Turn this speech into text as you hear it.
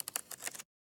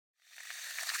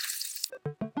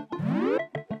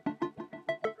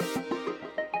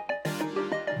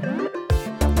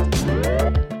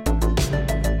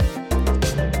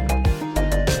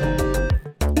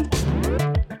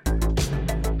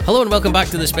Hello and welcome back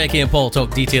to the Specky and Paul Talk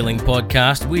Detailing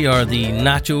Podcast. We are the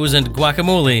nachos and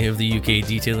guacamole of the UK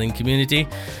detailing community.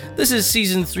 This is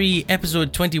Season 3,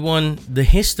 Episode 21, The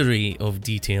History of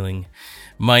Detailing.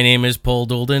 My name is Paul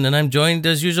Dolden and I'm joined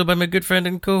as usual by my good friend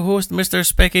and co-host, Mr.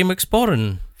 Specky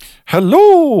McSporran.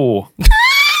 Hello!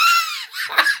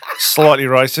 Slightly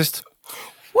racist.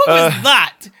 What was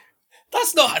that?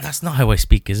 That's not how I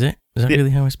speak, is it? Is that really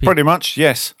how I speak? Pretty much,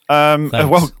 yes.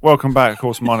 Welcome back. Of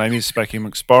course, my name is Specky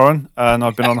McSporran, and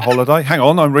I've been on holiday. Hang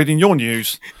on, I'm reading your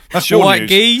news. That's your White news.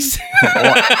 geese.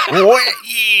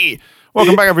 Yeah.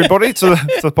 Welcome back, everybody, to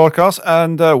the podcast,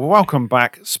 and welcome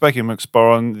back, Specky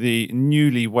McSporran, the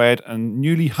newlywed and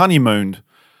newly honeymooned.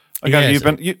 Okay,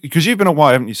 Yes. you've been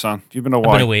away, haven't you, son? You've been away.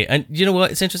 I've been away, and you know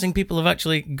what? It's interesting. People have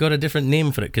actually got a different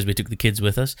name for it because we took the kids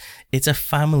with us. It's a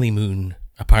family moon.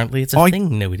 Apparently, it's a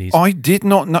thing nowadays. I did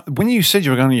not know. When you said you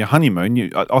were going on your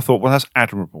honeymoon, I thought, well, that's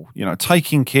admirable. You know,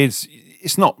 taking kids,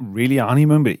 it's not really a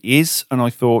honeymoon, but it is. And I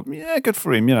thought, yeah, good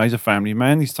for him. You know, he's a family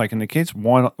man. He's taking the kids.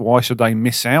 Why should they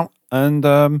miss out? And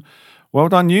well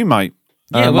done you, mate.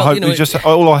 Yeah, well, I hope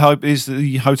all I hope is that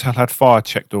the hotel had fire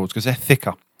check doors because they're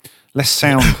thicker. Less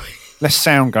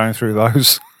sound going through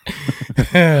those.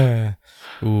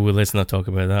 Ooh, let's not talk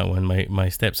about that one. My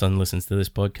stepson listens to this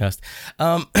podcast.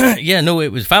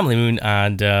 It was family moon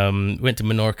and went to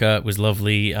Menorca. It was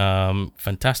lovely.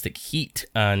 Fantastic heat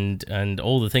and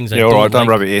all the things. Yeah, all right, don't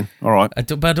rub it in. All right.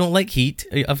 But I don't like heat.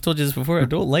 I've told you this before. I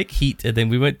don't like heat. And then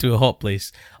we went to a hot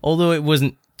place, although it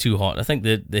wasn't too hot. I think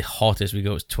the hottest we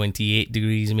got was 28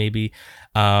 degrees maybe.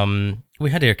 We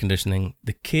had air conditioning.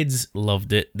 The kids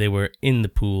loved it. They were in the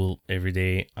pool every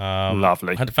day.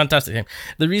 Lovely. Had a fantastic time.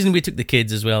 The reason we took the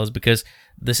kids as well is because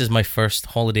this is my first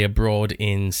holiday abroad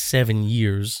in 7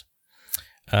 years.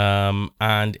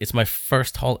 And it's my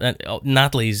first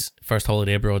Natalie's first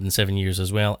holiday abroad in 7 years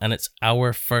as well. And it's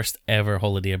our first ever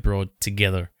holiday abroad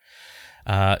together.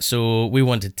 So we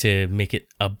wanted to make it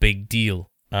a big deal.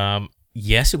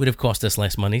 Yes, it would have cost us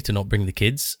less money to not bring the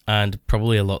kids and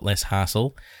probably a lot less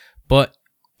hassle. But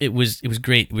it was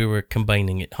great. We were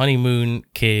combining it. Honeymoon,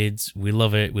 kids, we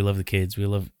love it. We love the kids. We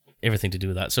love everything to do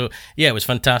with that. So, yeah, it was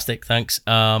fantastic. Thanks.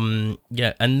 And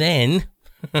then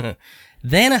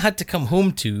then I had to come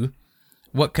home to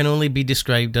what can only be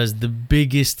described as the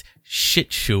biggest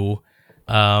shit show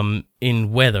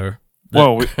in weather.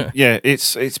 Well, yeah,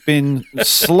 it's been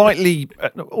slightly,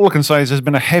 all I can say is there's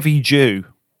been a heavy dew.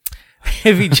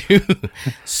 Heavy dew.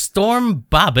 Storm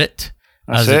Babbitt,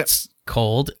 That's as it. it's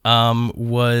called,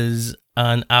 was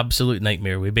an absolute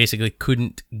nightmare. We basically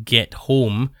couldn't get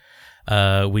home.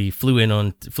 We flew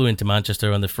into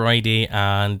Manchester on the Friday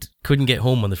and couldn't get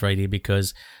home on the Friday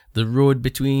because the road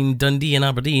between Dundee and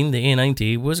Aberdeen, the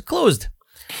A90, was closed.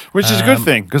 Which is a good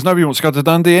thing, because nobody wants to go to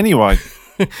Dundee anyway.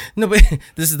 No, but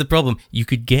this is the problem. You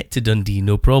could get to Dundee,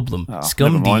 no problem.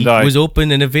 Scumdee was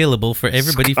open and available for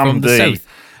everybody from the south.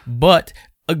 But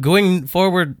going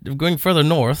further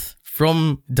north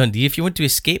from Dundee, if you want to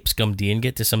escape Scumdee and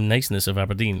get to some niceness of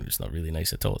Aberdeen, it's not really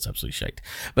nice at all. It's absolutely shite.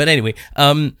 But anyway,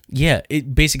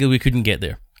 basically we couldn't get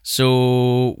there.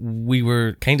 So we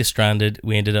were kind of stranded.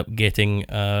 We ended up getting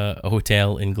a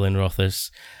hotel in Glenrothes.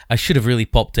 I should have really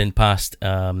popped in past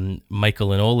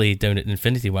Michael and Ollie down at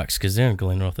Infinity Wax because they're in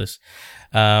Glenrothes.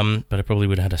 But I probably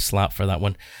would have had a slap for that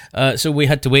one. So we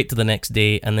had to wait till the next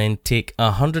day and then take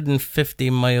a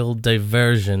 150-mile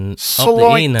diversion up the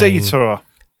A9. Detour.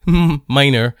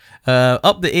 Minor.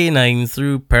 Up the A9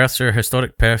 through Perthshire,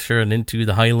 historic Perthshire, and into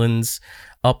the Highlands,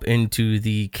 up into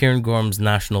the Cairngorms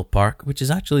National Park, which is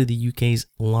actually the UK's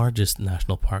largest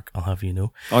national park, I'll have you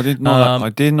know. I did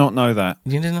not know that.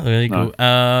 You didn't know? There you go.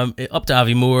 Up to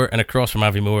Aviemore and across from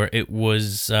Aviemore, it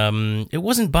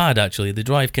wasn't bad, actually, the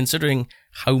drive, considering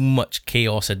how much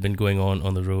chaos had been going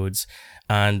on the roads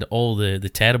and all the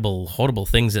terrible, horrible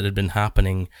things that had been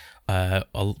happening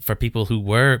for people who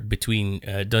were between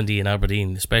Dundee and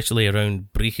Aberdeen, especially around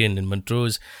Brechin and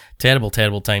Montrose. Terrible,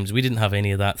 terrible times. We didn't have any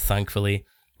of that, thankfully.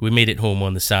 We made it home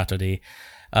on the Saturday.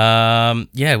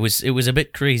 It was a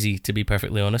bit crazy, to be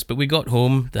perfectly honest, but we got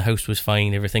home. The house was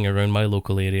fine. Everything around my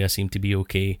local area seemed to be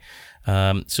okay.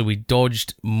 So we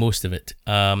dodged most of it.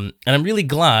 And I'm really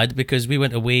glad because we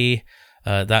went away.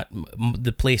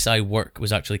 The place I work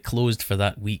was actually closed for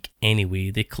that week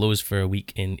anyway. They closed for a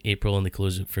week in April and they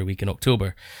closed for a week in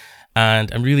October.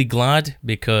 And I'm really glad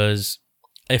because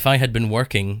if I had been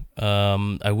working,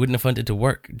 I wouldn't have wanted to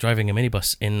work driving a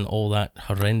minibus in all that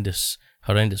horrendous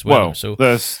weather. Well, so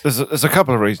there's a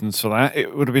couple of reasons for that.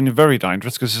 It would have been very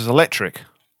dangerous because it's electric.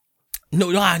 No.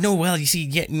 Well, you see,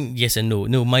 yes and no.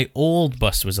 No, my old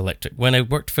bus was electric. When I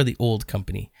worked for the old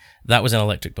company, That was an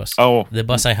electric bus. Oh. The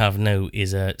bus I have now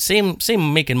is a same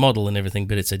make and model and everything,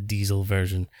 but it's a diesel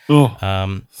version. Oh,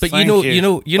 but thank you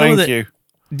know that you.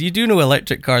 you do know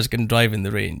electric cars can drive in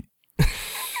the rain.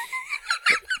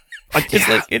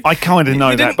 I kind of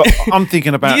know that, but I'm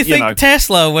thinking about, do you think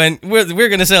Tesla went, we're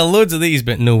going to sell loads of these,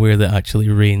 but nowhere that actually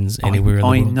rains anywhere in the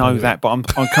world? I know that, but I'm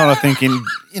kind of thinking,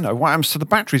 what happens to the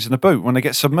batteries in the boot when they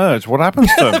get submerged? What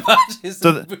happens to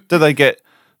them? do they get...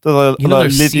 they're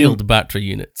sealed battery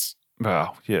units.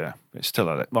 Well, yeah, it's still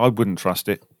at it. I wouldn't trust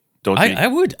it. Dodgy. I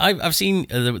would. I've seen,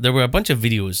 there were a bunch of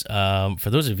videos, for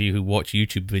those of you who watch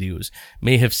YouTube videos,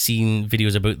 may have seen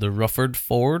videos about the Rufford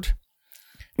Ford.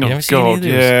 Oh, God,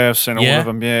 yeah, I've seen all of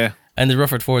them, yeah. And the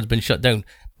Rufford Ford's been shut down.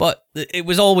 But it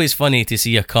was always funny to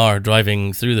see a car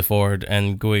driving through the Ford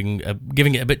and giving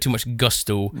it a bit too much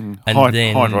gusto, and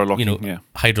then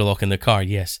hydrolocking the car.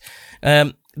 Yes,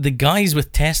 the guys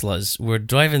with Teslas were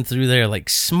driving through there like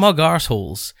smug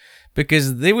arseholes,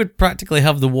 because they would practically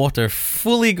have the water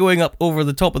fully going up over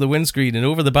the top of the windscreen and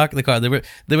over the back of the car. They were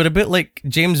a bit like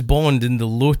James Bond in the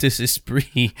Lotus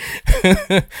Esprit,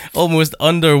 almost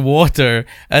underwater,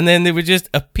 and then they would just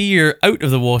appear out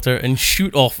of the water and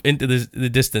shoot off into the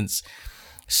distance.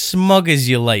 Smug as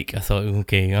you like. I thought,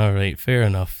 okay, all right, fair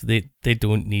enough. They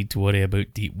don't need to worry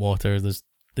about deep water.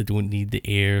 They don't need the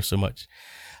air so much.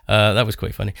 That was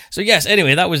quite funny. So yes,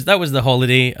 anyway, that was the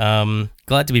holiday.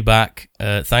 Glad to be back.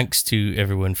 Thanks to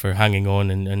everyone for hanging on,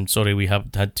 and sorry we have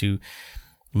had to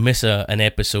miss an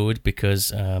episode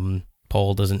because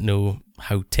Paul doesn't know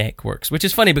how tech works, which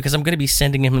is funny because I'm going to be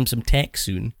sending him some tech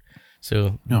soon.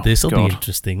 So this will be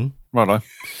interesting. Righto.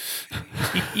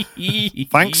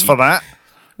 Thanks for that.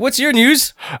 What's your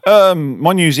news?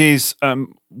 My news is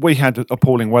we had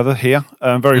appalling weather here.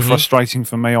 Very frustrating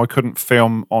for me. I couldn't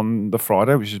film on the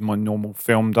Friday, which is my normal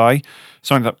film day.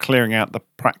 So I ended up clearing out the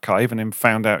Pratt cave and then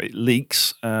found out it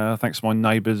leaks thanks to my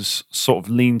neighbour's sort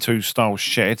of lean-to style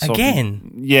shed. So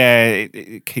again?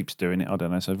 It keeps doing it. I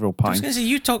don't know. It's a real pain. I was going to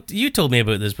say, you told me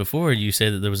about this before. You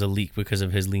said that there was a leak because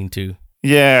of his lean-to.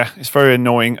 Yeah, it's very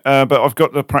annoying. But I've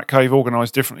got the Pratt Cave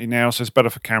organised differently now, so it's better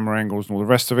for camera angles and all the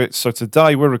rest of it. So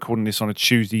today we're recording this on a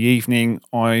Tuesday evening.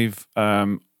 I've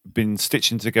been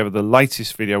stitching together the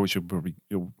latest video, which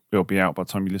will be out by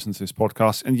the time you listen to this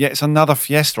podcast. And yet it's another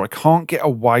Fiesta. I can't get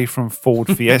away from Ford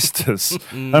Fiestas.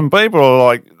 And people are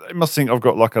like, they must think I've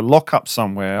got like a lockup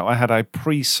somewhere. I had a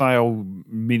pre-sale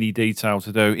mini detail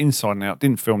to do inside and out.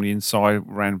 Didn't film the inside.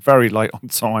 Ran very late on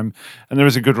time. And there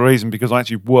is a good reason, because I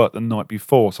actually worked the night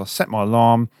before. So I set my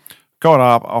alarm, got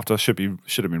up after I should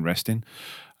have been resting.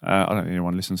 I don't think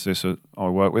anyone listens to this that I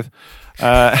work with.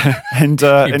 And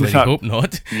hope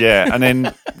not. Yeah, and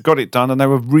then got it done, and they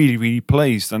were really, really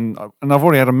pleased. And I've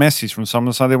already had a message from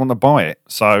someone saying they want to buy it.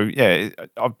 So yeah,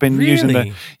 I've been using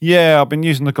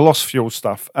the gloss fuel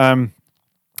stuff.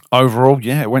 Overall,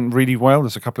 yeah, it went really well.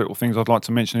 There's a couple of little things I'd like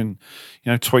to mention,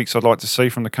 and tweaks I'd like to see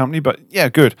from the company. But yeah,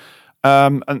 good.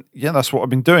 And yeah, that's what I've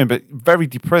been doing. But very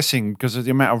depressing because of the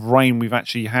amount of rain we've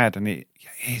actually had, and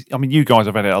I mean, you guys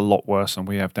have had it a lot worse than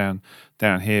we have down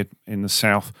here in the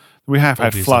south. We have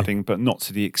had flooding, but not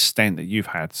to the extent that you've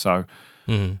had. So,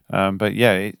 but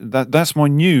yeah, that's my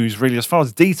news really, as far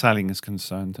as detailing is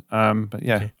concerned. But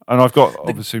yeah, and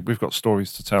we've got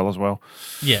stories to tell as well.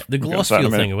 Yeah, the gloss fuel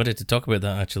thing. I wanted to talk about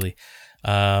that actually.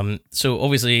 So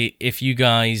obviously, if you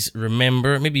guys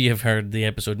remember, maybe you have heard the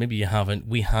episode, maybe you haven't.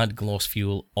 We had gloss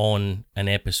fuel on an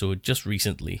episode just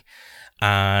recently,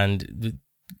 and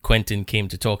Quentin came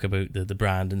to talk about the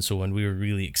brand and so on. We were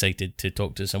really excited to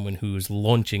talk to someone who is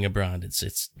launching a brand.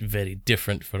 It's very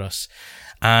different for us,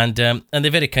 and they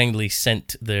very kindly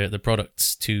sent the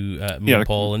products to me and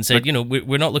Paul and said,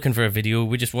 we're not looking for a video.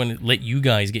 We just want to let you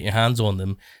guys get your hands on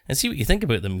them and see what you think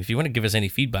about them. If you want to give us any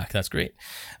feedback, that's great.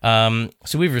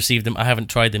 So we've received them. I haven't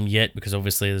tried them yet because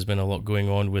obviously there's been a lot going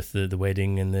on with the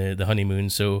wedding and the honeymoon.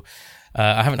 So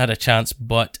I haven't had a chance,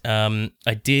 but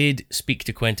I did speak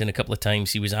to Quentin a couple of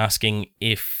times. He was asking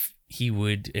if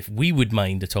we would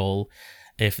mind at all,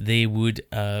 if they would.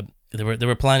 They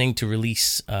were planning to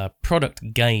release a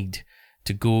product guide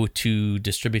to go to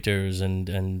distributors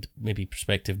and maybe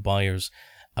prospective buyers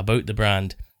about the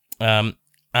brand.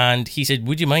 And he said,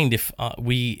 would you mind if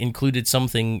we included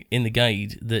something in the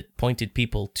guide that pointed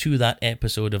people to that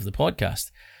episode of the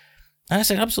podcast? And I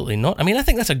said, absolutely not. I mean, I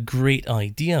think that's a great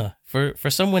idea for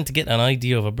someone to get an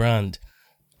idea of a brand.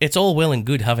 It's all well and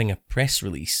good having a press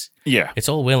release. Yeah. It's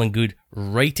all well and good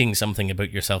writing something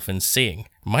about yourself and saying,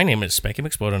 my name is Specum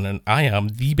Explorer and I am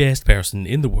the best person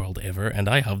in the world ever and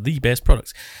I have the best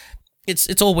products.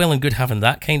 It's all well and good having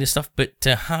that kind of stuff, but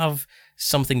to have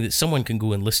something that someone can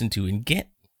go and listen to and get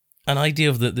an idea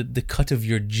of the cut of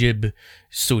your jib,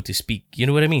 so to speak. You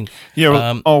know what I mean? Yeah,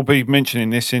 well, I'll be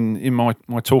mentioning this in my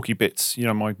talky bits,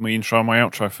 my intro and my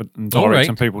outro and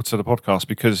directing people to the podcast,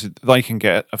 because they can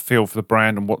get a feel for the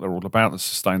brand and what they're all about, the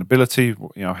sustainability,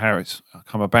 how it's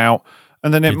come about.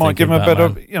 And then it might give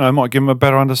them a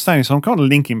better understanding. So I'm kind of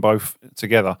linking both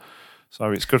together. So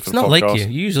it's good for the podcast. It's not like you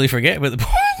usually forget about the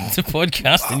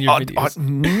podcast in your videos.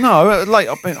 No,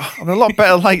 I've been a lot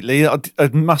better lately. I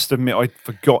must admit I'd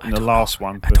forgotten the last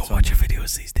one. I don't watch your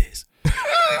videos these days.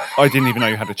 I didn't even know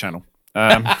you had a channel.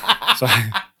 So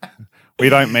we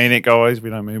don't mean it, guys. We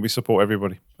don't mean it. We support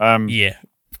everybody. Yeah.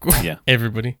 Yeah.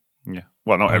 Everybody. Yeah.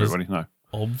 Well, not everybody, no.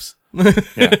 Obs.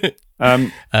 Yeah.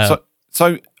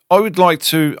 So I would like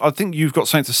to, I think you've got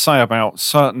something to say about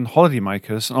certain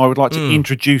holidaymakers, and I would like to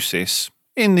introduce this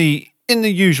in the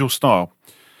usual style.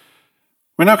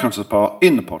 We now come to the part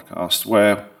in the podcast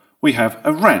where we have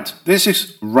a rant. This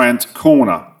is Rant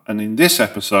Corner, and in this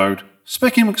episode,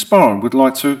 Specky McSparren would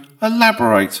like to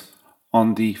elaborate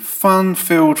on the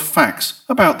fun-filled facts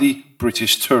about the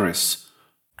British tourists.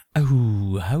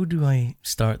 Oh, how do I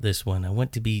start this one? I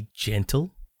want to be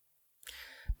gentle.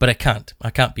 But I can't.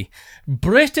 I can't be.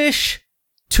 British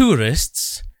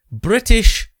tourists,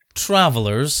 British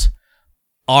travellers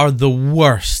are the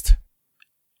worst.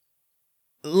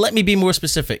 Let me be more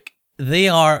specific. They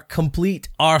are complete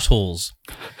arseholes.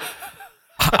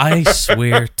 I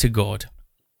swear to God.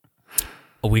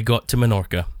 We got to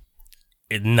Menorca.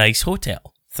 A nice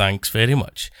hotel. Thanks very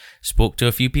much. Spoke to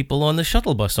a few people on the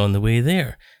shuttle bus on the way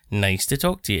there. Nice to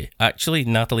talk to you. Actually,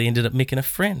 Natalie ended up making a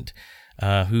friend.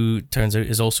 Who turns out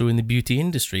is also in the beauty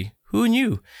industry. Who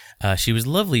knew? She was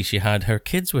lovely. She had her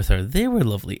kids with her. They were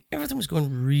lovely. Everything was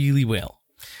going really well.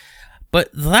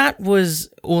 But that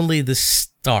was only the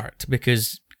start,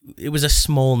 because it was a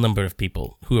small number of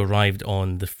people who arrived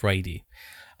on the Friday.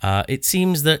 It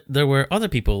seems that there were other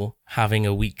people having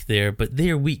a week there, but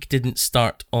their week didn't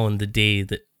start on the day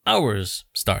that ours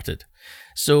started.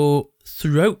 So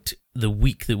throughout the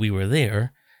week that we were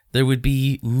there would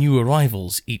be new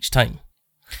arrivals each time.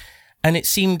 And it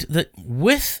seemed that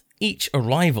with each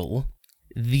arrival,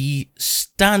 the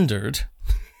standard...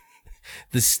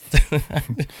 I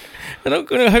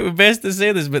don't know how best to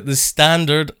say this, but the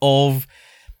standard of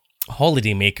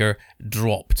holidaymaker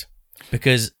dropped.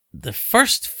 Because the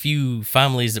first few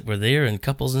families that were there and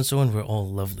couples and so on were all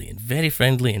lovely and very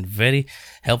friendly and very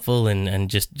helpful and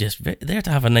just there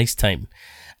to have a nice time.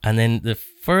 And then the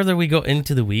further we got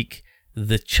into the week,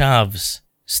 the chavs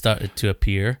started to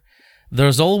appear.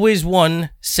 There's always one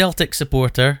Celtic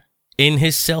supporter in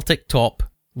his Celtic top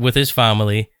with his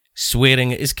family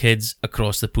swearing at his kids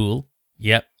across the pool.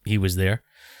 Yep, he was there.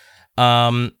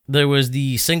 There was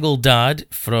the single dad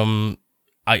from,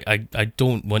 I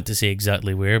don't want to say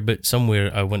exactly where, but somewhere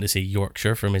I want to say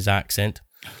Yorkshire from his accent.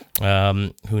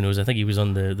 Who knows? I think he was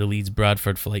on the Leeds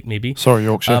Bradford flight, maybe. Sorry,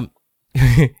 Yorkshire.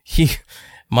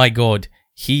 My God,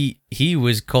 he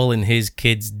was calling his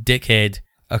kids dickhead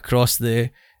across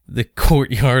the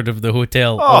courtyard of the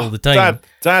hotel all the time.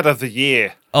 Dad of the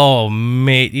year. Oh,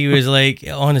 mate, he was like,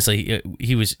 honestly,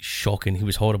 he was shocking. He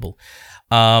was horrible.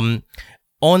 On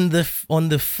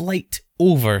the flight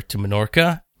over to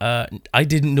Menorca, I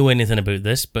didn't know anything about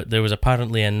this, but there was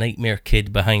apparently a nightmare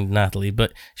kid behind Natalie,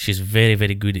 but she's very,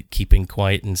 very good at keeping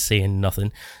quiet and saying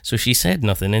nothing. So she said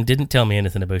nothing and didn't tell me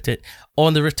anything about it.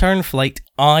 On the return flight,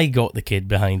 I got the kid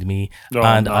behind me,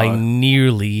 I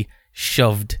nearly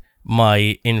shoved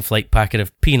my in-flight packet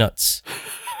of peanuts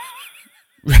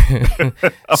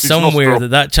somewhere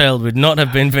that child would not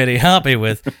have been very happy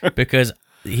with, because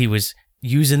he was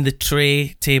using the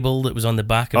tray table that was on the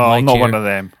back of my chair. Oh, not one of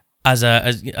them. As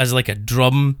like a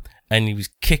drum, and he was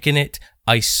kicking it.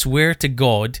 I swear to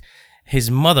God, his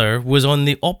mother was on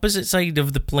the opposite side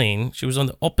of the plane. She was on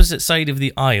the opposite side of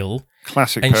the aisle.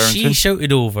 Classic and parenting. She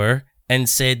shouted over and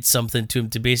said something to him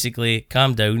to basically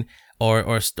calm down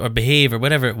or behave or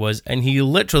whatever it was. And he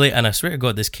literally, and I swear to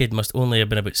God, this kid must only have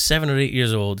been about 7 or 8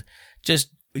 years old, just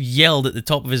yelled at the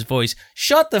top of his voice,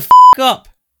 "Shut the f*** up!"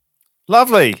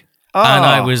 Lovely. And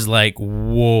I was like,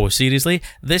 whoa, seriously?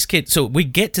 This kid... So we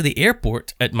get to the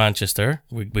airport at Manchester.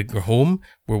 We're home.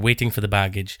 We're waiting for the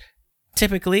baggage.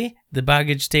 Typically, the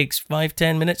baggage takes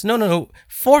 5-10 minutes. No.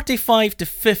 45 to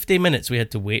 50 minutes we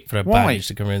had to wait for our baggage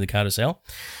to come around the carousel.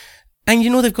 And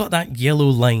they've got that yellow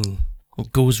line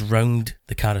that goes round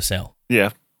the carousel. Yeah.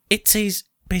 It says,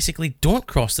 basically, don't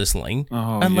cross this line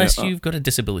unless you've got a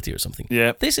disability or something.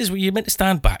 Yeah. This is where you're meant to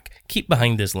stand back. Keep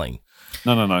behind this line.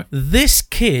 No. This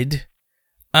kid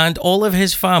and all of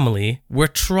his family were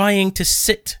trying to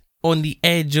sit on the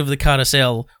edge of the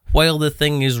carousel while the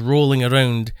thing is rolling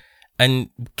around and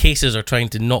cases are trying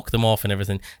to knock them off and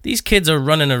everything. These kids are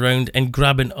running around and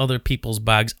grabbing other people's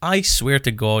bags. I swear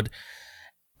to God,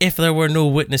 if there were no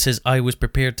witnesses, I was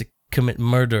prepared to commit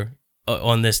murder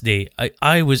on this day.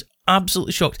 I was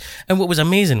absolutely shocked. And what was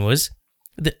amazing was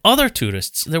the other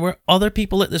tourists. There were other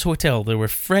people at this hotel. There were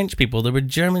French people, there were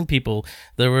German people,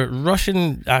 there were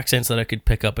Russian accents that I could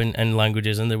pick up in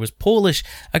languages, and there was Polish.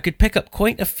 I could pick up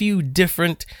quite a few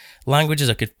different languages.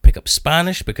 I could pick up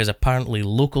Spanish because apparently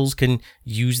locals can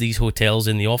use these hotels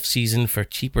in the off season for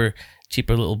cheaper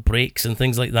little breaks and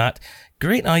things like that.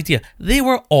 Great idea. They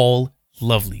were all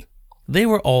lovely. They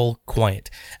were all quiet.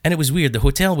 And it was weird. The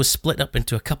hotel was split up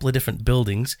into a couple of different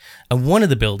buildings, and one of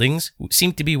the buildings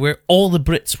seemed to be where all the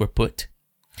Brits were put,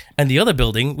 and the other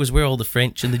building was where all the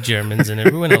French and the Germans and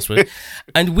everyone else was.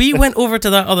 And we went over to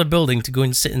that other building to go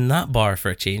and sit in that bar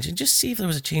for a change and just see if there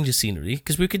was a change of scenery,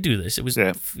 because we could do this. It was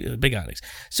a big annex.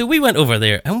 So we went over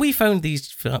there and we found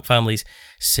these families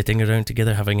sitting around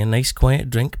together, having a nice quiet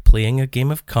drink, playing a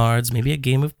game of cards, maybe a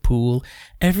game of pool.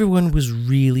 Everyone was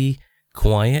really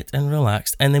quiet and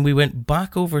relaxed. And then we went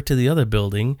back over to the other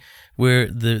building where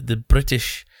the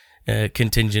British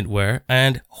contingent were,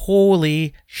 and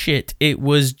holy shit, it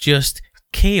was just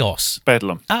chaos.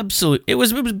 Bedlam. Absolute. It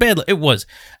was bedlam. It was.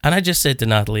 And I just said to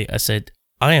Natalie, I said,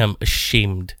 I am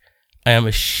ashamed. I am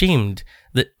ashamed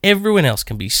that everyone else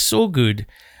can be so good,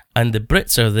 and the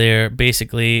Brits are there.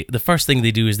 Basically, the first thing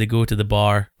they do is they go to the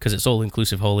bar, because it's all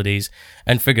inclusive holidays,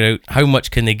 and figure out how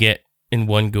much can they get in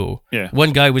one go. Yeah.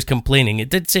 One guy was complaining. It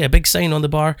did say a big sign on the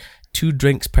bar, 2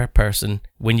 drinks per person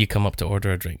when you come up to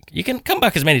order a drink. You can come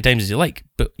back as many times as you like,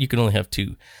 but you can only have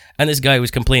 2. And this guy was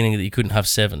complaining that you couldn't have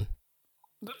 7.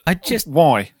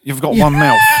 Why? You've got one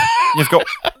mouth.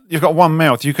 You've got one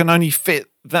mouth. You can only fit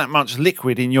that much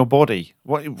liquid in your body.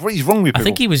 What is wrong with people? I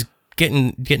think he was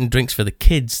getting drinks for the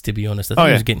kids, to be honest. I think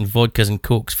he was getting vodkas and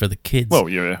cokes for the kids. Well,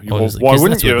 why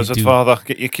wouldn't you, as a father,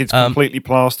 get your kids completely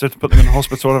plastered, put them in the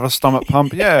hospital, have a stomach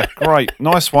pump? Yeah, great,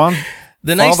 nice one.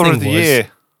 The nice thing was,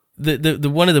 the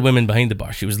one of the women behind the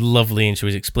bar, she was lovely, and she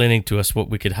was explaining to us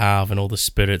what we could have and all the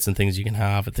spirits and things you can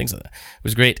have and things like that. It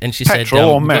was great, and she said,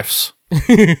 "Petrol or meths?"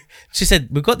 She said,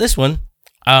 "We've got this one.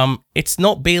 It's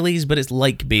not Bailey's, but it's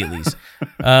like Bailey's."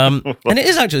 And it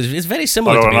is actually, it's very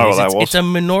similar to Bailey's. It's a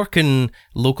Menorcan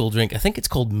local drink. I think it's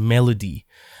called Melody,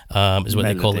 is what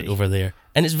they call it over there.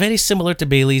 And it's very similar to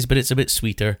Bailey's, but it's a bit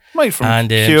sweeter. Made from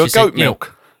pure goat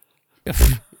milk.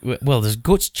 Well, there's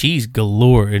goat's cheese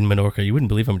galore in Menorca. You wouldn't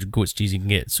believe how much goat's cheese you can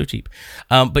get. It's so cheap.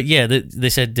 But yeah, they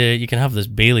said you can have this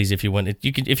Bailey's if you want it.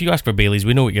 You can, if you ask for Bailey's,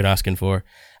 we know what you're asking for.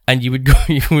 And you would go.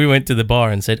 We went to the bar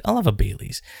and said, "I'll have a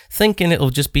Bailey's," thinking it'll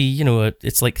just be,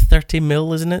 it's like 30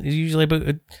 ml, isn't it? It's usually about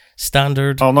a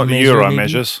standard. Oh, not the Euro maybe.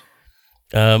 Measures.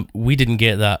 We didn't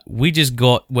get that. We just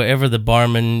got whatever the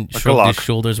barman shrugged his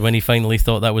shoulders when he finally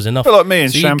thought that was enough. I feel like me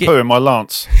and shampoo in my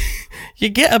lance. You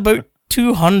get about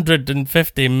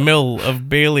 250 ml of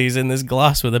Bailey's in this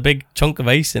glass with a big chunk of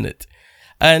ice in it.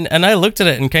 And I looked at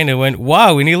it and kind of went,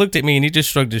 wow. And he looked at me and he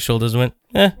just shrugged his shoulders and went,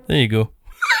 there you go.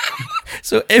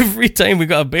 So every time we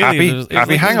got a Bailey's, it was like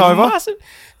hangover. Massive,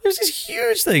 it was this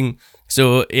huge thing.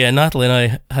 So yeah, Natalie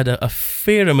and I had a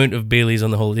fair amount of Bailey's on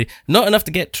the holiday. Not enough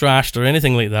to get trashed or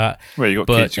anything like that. Well, you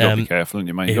got kids, you got to be careful, haven't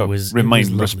you, mate? You got to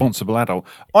remain a responsible adult.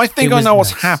 I think I know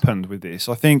what's happened with this.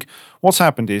 I think what's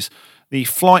happened is the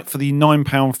flight for the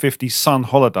 £9.50 Sun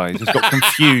holidays has got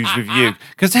confused with you,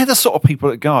 because they're the sort of people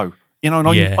that go. And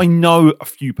I know a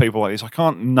few people like this. I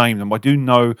can't name them. I do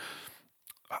know.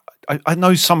 I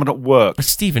know someone at work. It's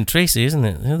Steve and Tracy, isn't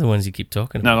it? They're the ones you keep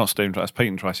talking about. No, not Steve and Tracy. It's Pete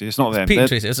and Tracy. It's not them. Pete and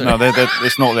Tracy. It's not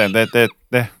them.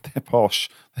 They're posh.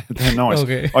 They're nice.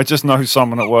 Okay. I just know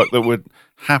someone at work that would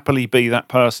happily be that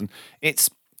person. It's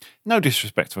no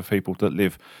disrespect for people that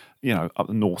live, up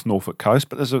the Norfolk coast,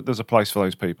 but there's a place for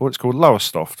those people. It's called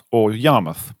Lowestoft or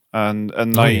Yarmouth, and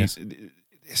they it's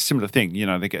a similar thing.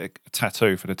 They get a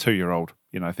tattoo for the 2-year-old.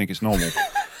 I think it's normal.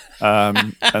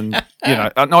 And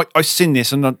I've seen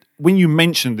this, and when you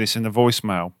mentioned this in the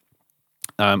voicemail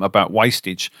about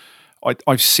wastage,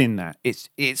 I've seen that.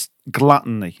 It's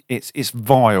gluttony. It's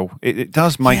vile. It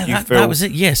does make you feel. That was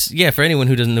it. Yes, yeah. For anyone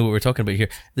who doesn't know what we're talking about here,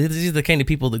 these are the kind of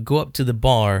people that go up to the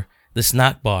bar, the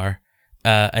snack bar,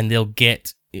 and they'll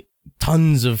get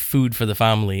tons of food for the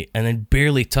family, and then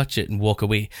barely touch it and walk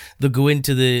away. They'll go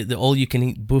into the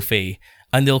all-you-can-eat buffet,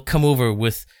 and they'll come over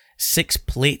with 6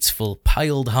 plates full,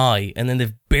 piled high, and then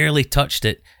they've barely touched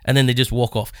it, and then they just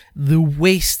walk off. The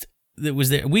waste that was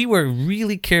there. We were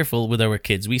really careful with our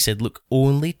kids. We said, look,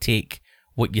 only take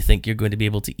what you think you're going to be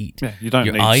able to eat. Yeah, you don't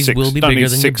your need eyes six, will be don't bigger need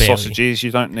than 6 your belly. sausages.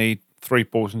 You don't need 3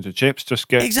 portions of chips. Just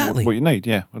get Exactly what you need.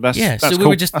 Yeah, well, that's yeah. that's So cool.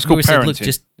 we That's were cool said, look, parenting.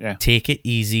 just take it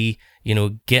easy.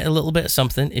 Get a little bit of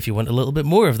something. If you want a little bit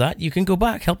more of that, you can go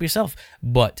back, help yourself.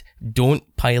 But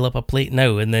don't pile up a plate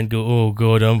now and then go, oh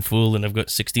God, I'm full and I've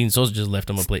got 16 sausages left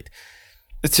on my plate.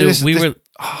 This amazes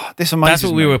that's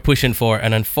what we me. were pushing for,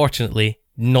 and unfortunately,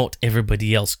 not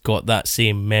everybody else got that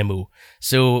same memo.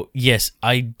 So yes,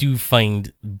 I do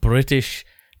find British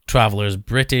travelers,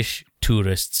 British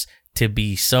tourists, to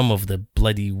be some of the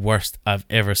bloody worst I've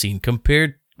ever seen,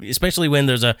 compared, especially when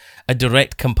there's a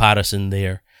direct comparison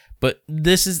there. But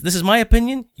this is my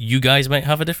opinion. You guys might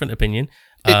have a different opinion.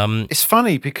 It's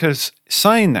funny because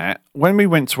saying that, when we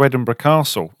went to Edinburgh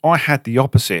Castle, I had the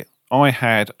opposite. I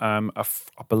had, I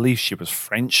believe she was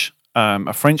French,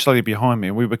 a French lady behind me,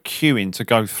 and we were queuing to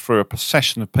go through a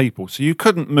procession of people. So you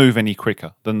couldn't move any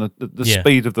quicker than the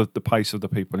speed of the pace of the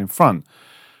people in front.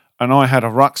 And I had a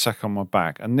rucksack on my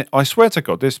back. And I swear to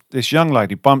God, this young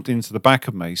lady bumped into the back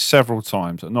of me several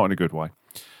times, not in a good way.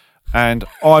 And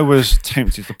I was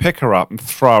tempted to pick her up and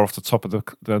throw her off the top of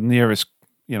the nearest,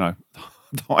 the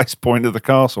highest point of the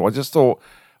castle. I just thought,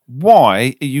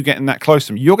 why are you getting that close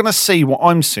to me? You're going to see what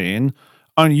I'm seeing,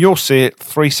 only you'll see it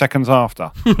 3 seconds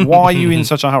after. Why are you in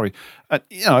such a hurry?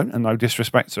 And no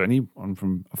disrespect to anyone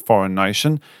from a foreign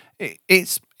nation,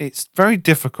 it's very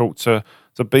difficult to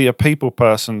be a people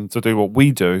person, to do what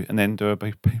we do, and then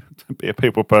be a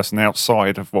people person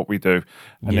outside of what we do.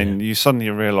 And then you suddenly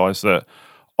realise that,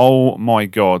 oh my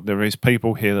God, there is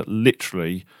people here that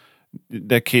literally,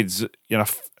 their kids,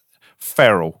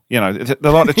 feral. They're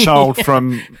like the child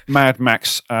from Mad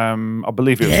Max, I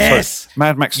believe it was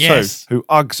Mad Max 2, who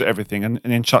ugs at everything and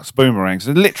then chucks boomerangs.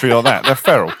 They're literally like that. They're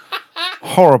feral.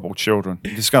 Horrible children.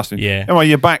 Disgusting. Yeah. Anyway,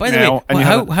 you're back By the now. way,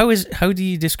 and how do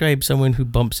you describe someone who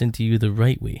bumps into you the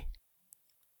right way?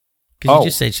 Because you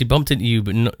just said she bumped into you,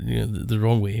 but not the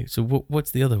wrong way. So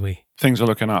what's the other way? Things are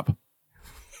looking up.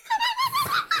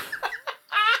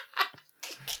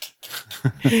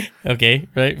 Okay,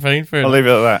 right, fine, fair I'll enough. leave it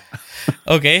at that.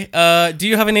 Okay, do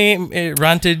you have any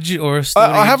rantage or stories?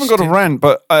 I haven't got a rant,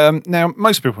 but now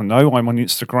most people know I'm on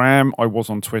Instagram. I was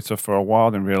on Twitter for a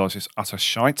while, then realised it's utter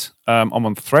shite. I'm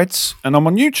on Threads and I'm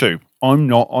on YouTube. I'm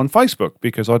not on Facebook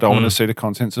because I don't want to see the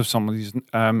contents of somebody's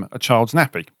a child's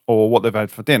nappy or what they've had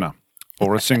for dinner,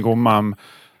 or a single mum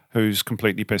who's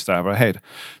completely pissed out of her head.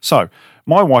 So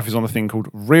my wife is on a thing called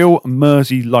Real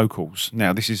Mersey Locals.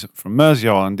 Now this is from Mersey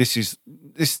Island.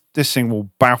 This thing will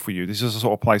baffle you. This is the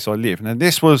sort of place I live. Now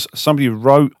this was somebody who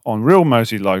wrote on Real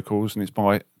Mersey Locals, and it's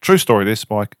by true story. This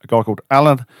by a guy called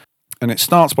Alan, and it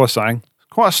starts by saying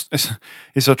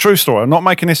it's a true story. I'm not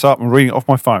making this up. I'm reading it off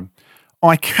my phone.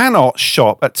 I cannot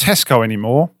shop at Tesco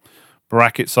anymore.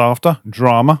 Brackets after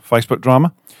drama, Facebook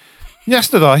drama.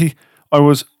 Yesterday I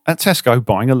was at Tesco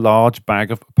buying a large bag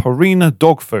of Purina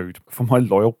dog food for my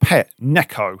loyal pet,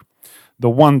 Neko, the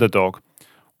wonder dog.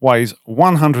 Weighs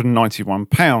 191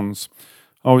 pounds.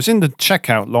 I was in the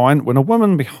checkout line when a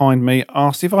woman behind me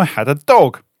asked if I had a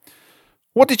dog.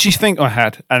 What did she think I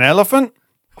had? An elephant? ?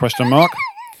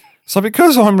 So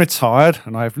because I'm retired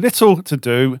and I have little to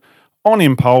do, on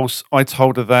impulse, I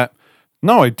told her that,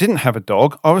 no, I didn't have a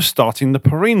dog. I was starting the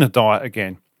Purina diet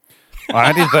again.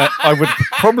 I added that I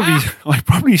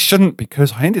probably shouldn't,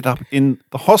 because I ended up in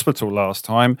the hospital last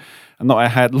time and that I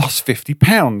had lost 50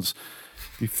 pounds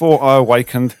before I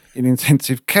awakened in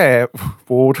intensive care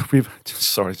ward with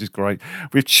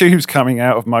tubes coming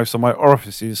out of most of my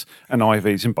orifices and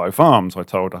IVs in both arms. I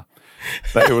told her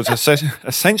that it was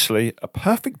essentially a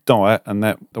perfect diet, and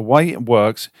that the way it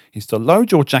works is to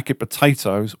load your jacket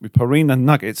potatoes with Purina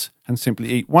nuggets and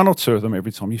simply eat 1 or 2 of them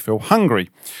every time you feel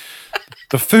hungry.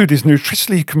 The food is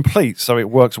nutritionally complete, so it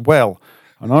works well,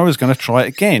 and I was going to try it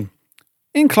again.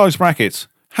 In close brackets,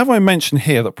 have I mentioned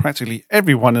here that practically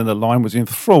everyone in the line was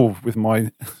enthralled with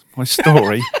my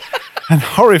story and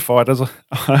horrified as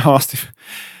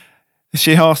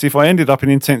she asked if I ended up in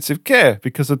intensive care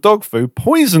because the dog food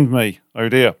poisoned me. Oh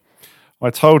dear. I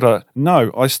told her,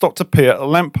 no, I stopped to pee at a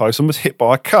lamppost and was hit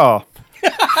by a car.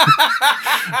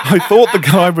 I thought the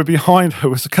guy behind her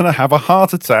was going to have a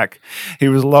heart attack. He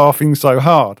was laughing so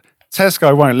hard.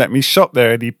 Tesco won't let me shop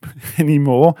there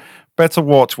anymore. Better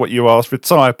watch what you ask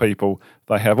retired people.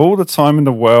 They have all the time in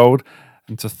the world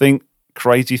and to think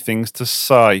crazy things to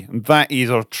say. And that is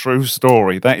a true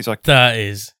story. That's a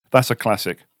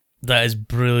classic. That is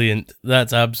brilliant.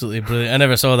 That's absolutely brilliant. I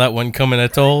never saw that one coming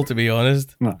at all, to be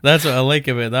honest. No. That's what I like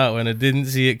about that one. I didn't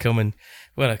see it coming.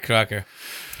 What a cracker.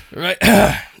 Right.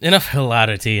 Enough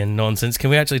hilarity and nonsense. Can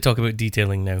we actually talk about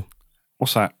detailing now?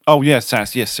 What's that? Oh, yeah,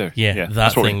 SaaS. Yes, sir. Yeah,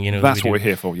 that's what thing. That's we what we're do.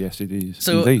 here for. Yes, it is.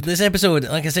 So Indeed. this episode,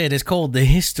 like I said, is called "The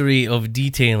History of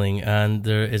Detailing," and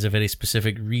there is a very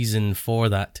specific reason for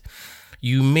that.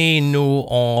 You may know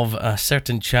of a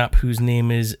certain chap whose name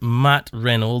is Matt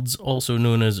Reynolds, also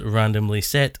known as Randomly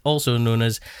Set, also known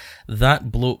as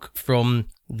that bloke from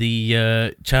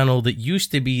the channel that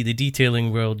used to be the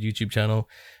Detailing World YouTube channel,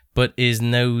 but is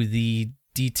now the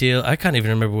I can't even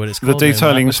remember what it's called. The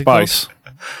Detailing Space.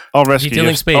 I'll rescue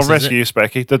Detailing you. Space, I'll rescue you,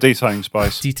 Specky. The Detailing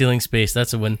Space. Detailing Space,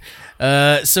 that's a one.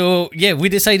 So, yeah, we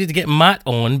decided to get Matt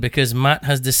on because Matt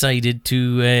has decided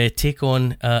to take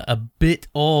on a bit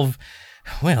of...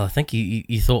 Well, I think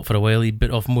he thought for a while he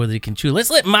bit off more than he can chew. Let's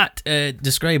let Matt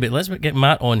describe it. Let's get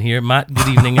Matt on here. Matt, good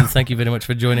evening, and thank you very much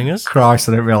for joining us. Christ,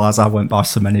 I didn't realise I went by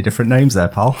so many different names there,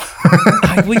 pal.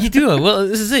 Well, you do. Well,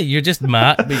 this is it. You're just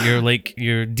Matt, but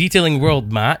you're Detailing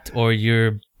World Matt, or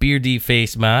you're Beardy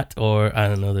Face Matt, or I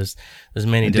don't know. There's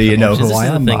many different. Do you know options. who I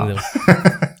am,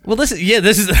 Matt? Well, this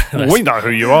is. We know who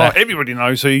you are. Everybody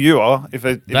knows who you are.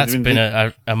 That's been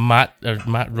a Matt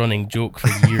running joke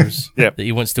for years. Yep. That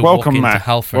he wants to Welcome, walk into Matt.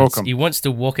 Halfords. Welcome. He wants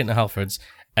to walk into Halfords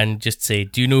and just say,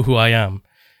 "Do you know who I am?"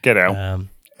 Get out.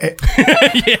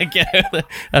 Yeah, get out.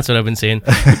 That's what I've been saying.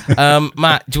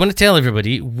 Matt, do you want to tell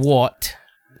everybody what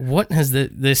has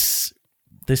this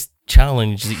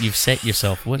challenge that you've set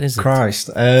yourself? What is it?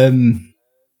 Christ.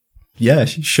 Yeah,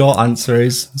 short answer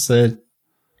is it's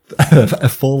a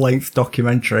full-length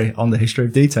documentary on the history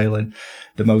of detailing,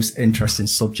 the most interesting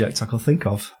subject I could think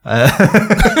of. And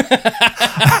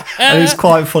it's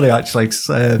quite funny, actually, 'cause,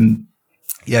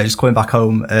 just coming back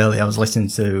home early, I was listening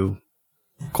to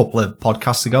a couple of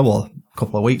podcasts ago, or a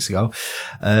couple of weeks ago.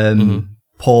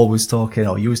 Paul was talking,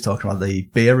 or you was talking about the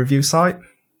beer review site.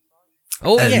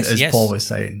 Oh, and yes, as Paul was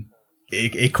saying,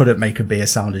 it couldn't make a beer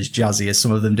sound as jazzy as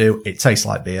some of them do. It tastes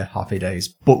like beer, happy days.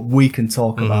 But we can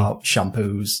talk about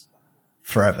shampoos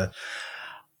forever.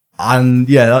 And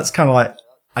yeah, that's kind of like,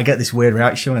 I get this weird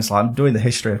reaction when it's like, I'm doing the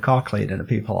history of car cleaning and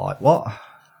people are like, what?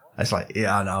 It's like,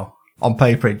 yeah, I know. On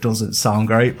paper, it doesn't sound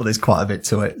great, but there's quite a bit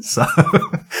to it. So,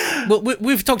 well,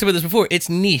 we've talked about this before. It's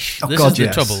niche. Oh, this God, is the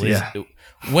yes, trouble. yeah.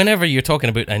 Whenever you're talking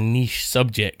about a niche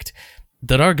subject,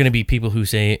 there are going to be people who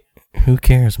say, "Who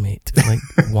cares, mate?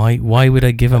 Like, why would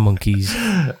I give a monkeys?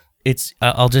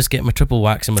 I'll just get my triple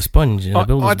wax and my sponge." And I had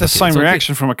the bucket. same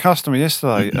reaction from a customer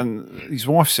yesterday, and his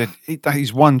wife said that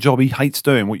is one job he hates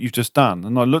doing, what you've just done.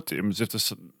 And I looked at him as if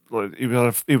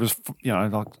he was,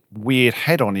 like weird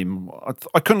head on him.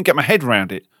 I couldn't get my head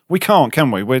around it. We can't,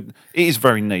 can we? It is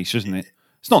very niche, isn't it?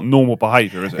 It's not normal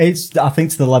behaviour, is it? I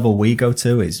think to the level we go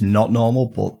to, it's not normal,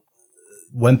 but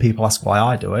when people ask why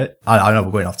I do it, I know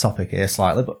we're going off topic here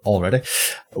slightly, but already,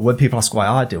 when people ask why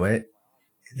I do it,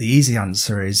 the easy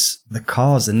answer is the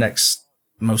car's the next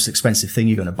most expensive thing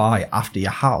you're going to buy after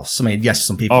your house. I mean, yes,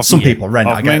 some people rent.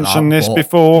 I've I get mentioned that, this but,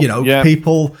 before.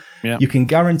 People, Yeah. you can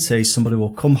guarantee somebody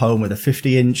will come home with a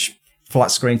 50-inch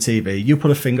flat screen TV. You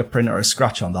put a fingerprint or a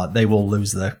scratch on that, they will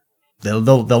lose they'll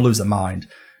lose their mind.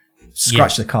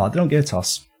 Scratch the car, they don't give a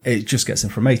toss. It just gets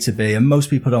them from A to B, and most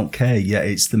people don't care. Yet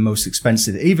it's the most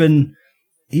expensive. Even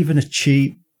a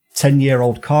cheap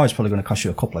 10-year-old car is probably going to cost you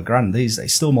a couple of grand these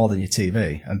days, still more than your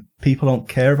TV, and people don't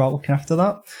care about looking after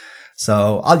that.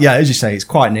 So, as you say, it's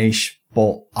quite niche,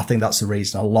 but I think that's the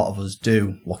reason a lot of us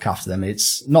do look after them.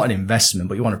 It's not an investment,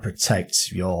 but you want to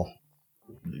protect your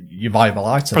viable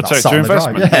item. Protect your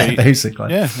investment. Yeah,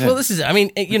 basically. Yeah. Well, this is, I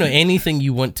mean, anything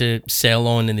you want to sell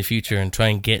on in the future and try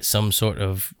and get some sort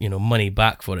of, money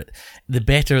back for it, the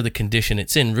better the condition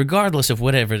it's in, regardless of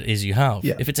whatever it is you have.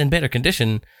 Yeah. If it's in better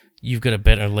condition, you've got a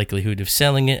better likelihood of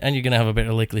selling it, and you're going to have a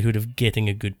better likelihood of getting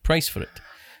a good price for it.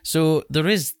 So there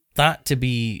is that to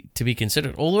be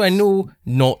considered. Although I know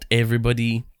not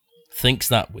everybody thinks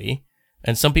that way,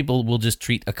 and some people will just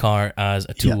treat a car as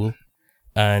a tool. Yeah.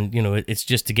 And, it's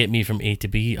just to get me from A to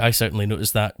B. I certainly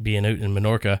noticed that being out in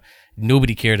Menorca.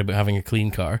 Nobody cared about having a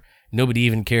clean car. Nobody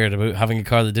even cared about having a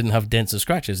car that didn't have dents and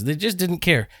scratches. They just didn't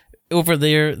care. Over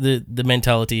there, the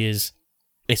mentality is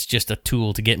it's just a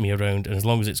tool to get me around. And as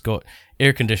long as it's got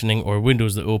air conditioning or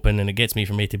windows that open and it gets me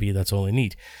from A to B, that's all I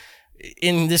need.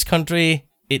 In this country,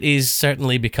 it is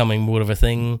certainly becoming more of a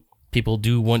thing. People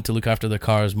do want to look after their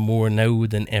cars more now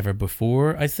than ever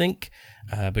before, I think,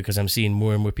 because I'm seeing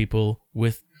more and more people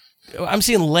I'm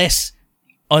seeing less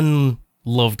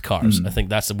unloved cars. I think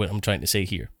that's what I'm trying to say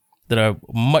here. there are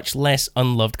much less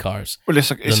unloved cars. Well,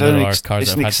 it's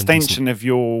an extension of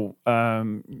your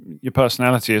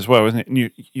personality as well, isn't it?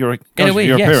 And your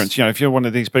appearance. You know, if you're one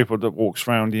of these people that walks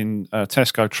around in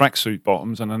Tesco tracksuit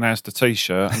bottoms and an Asda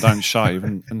t-shirt and don't shave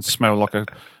and smell like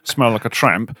a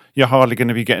tramp, you're hardly going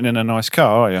to be getting in a nice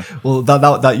car, are you? Well,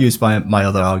 that used my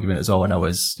other argument as well when I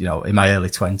was, in my early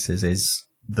 20s, is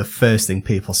the first thing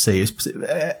people see is,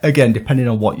 again, depending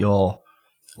on what your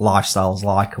lifestyle's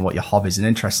like and what your hobbies and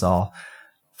interests are.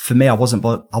 For me, I wasn't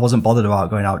bothered about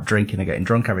going out drinking and getting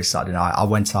drunk every Saturday night. I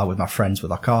went out with my friends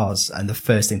with our cars, and the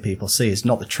first thing people see is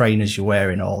not the trainers you're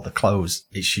wearing or the clothes.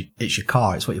 It's your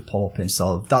car. It's what you pull up in.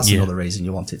 So that's another reason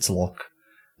you want it to look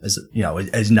as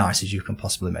nice as you can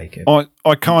possibly make it.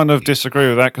 I kind of disagree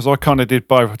with that because I kind of did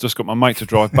both. I just got my mate to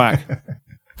drive back.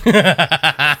 Fair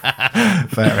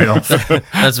enough.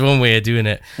 That's one way of doing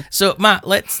it. So Matt,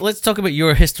 let's talk about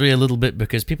your history a little bit,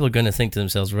 because people are going to think to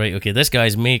themselves, right, okay, this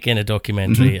guy's making a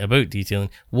documentary about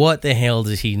detailing. What the hell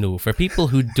does he know? For people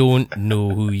who don't know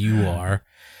who you are,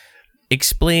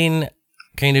 explain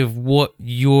kind of what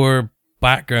your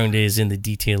background is in the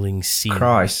detailing scene.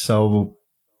 Christ, so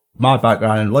my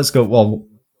background, let's go, well,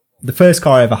 the first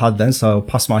car I ever had then, so I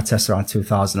passed my test around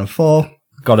 2004,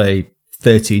 got a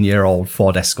 13-year-old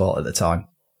Ford Escort at the time.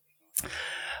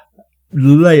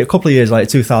 A couple of years later,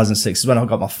 2006 is when I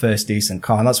got my first decent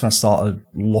car, and that's when I started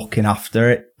looking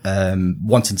after it,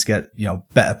 wanting to get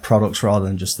better products rather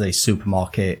than just the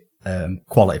supermarket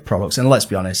quality products. And let's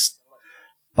be honest,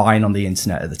 buying on the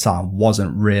internet at the time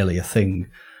wasn't really a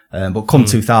thing. But come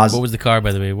 2000, what was the car,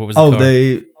 by the way? What was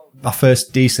the car? My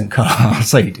first decent car. I'll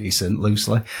say decent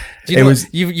loosely.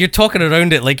 You're talking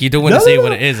around it like you don't want to say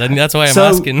what it is, and that's why I'm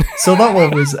asking. So that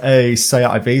one was a Seat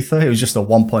Ibiza. It was just a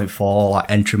 1.4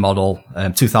 entry model,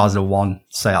 2001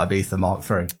 Seat Ibiza Mark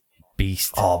III.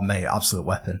 Beast. Oh mate, absolute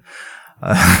weapon.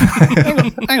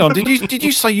 Hang on. Did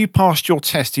you say you passed your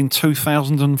test in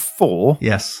 2004?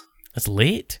 Yes. That's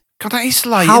late. God, that is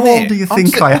late. How old do you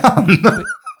think I am?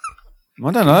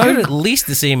 I don't know. You're at least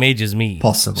the same age as me.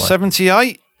 Possibly.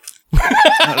 78? No.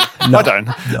 I don't.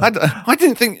 No. I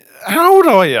didn't think. How old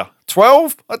are you?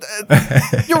 12?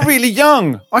 You're really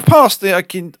young. I passed I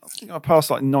think I passed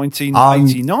like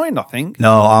 1989. I think.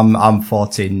 No, I'm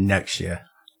 14 next year.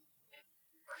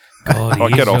 God,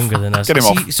 he's younger than us. Get him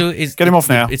off. So get him off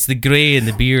now. It's the grey and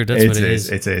the beard. That's what it is.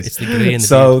 It is. It's the grey and the beard.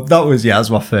 So that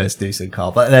was my first decent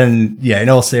car. But then, in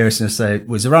all seriousness, it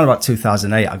was around about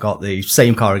 2008. I got the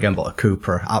same car again, but a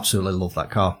Cupra. Absolutely love that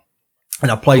car.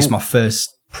 And I placed my first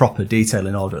proper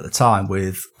detailing order at the time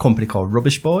with a company called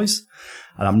Rubbish Boys.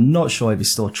 And I'm not sure if it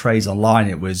still trades online.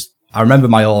 I remember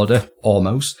my order,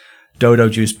 almost. Dodo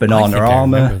Juice Banana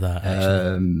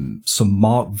Armour, some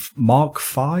Mark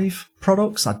V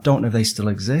products. I don't know if they still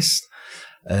exist.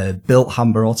 Built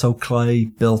Hamber Auto Clay,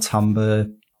 Built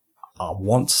Hamber, I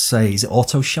want to say, is it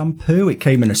Auto Shampoo? It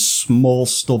came in a small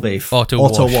stubby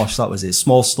Auto Wash. That was it.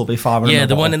 Small stubby 500 Yeah,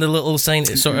 the one in the little sign,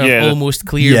 sort of almost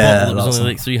clear bottle that was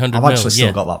only like 300 ml. I've actually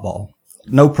still got that bottle.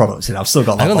 No products in it. I've still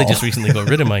got that I only bottle. just recently got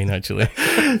rid of mine, actually.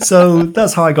 So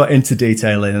that's how I got into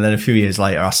detailing. And then a few years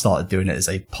later, I started doing it as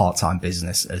a part-time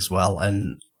business as well.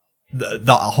 And that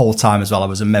whole time as well, I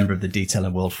was a member of the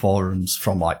Detailing World Forums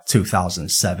from like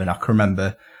 2007. I can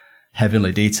remember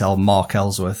Heavenly Detail, Mark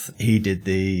Ellsworth. He did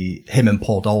him and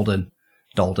Paul Dalton,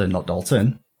 not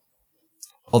Dalton.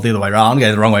 Or the other way around,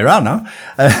 getting the wrong way around now.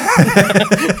 Paul,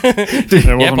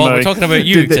 we're talking about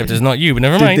you, except it's not you, but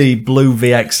never mind. Did the blue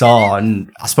VXR, and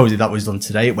I suppose if that was done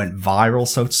today, it went viral,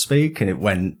 so to speak, and it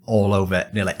went all over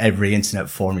nearly every internet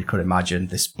forum you could imagine,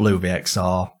 this blue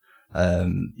VXR,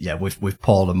 with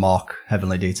Paul and Mark,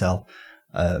 Heavenly Detail,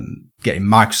 getting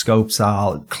microscopes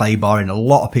out, clay barring. A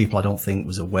lot of people I don't think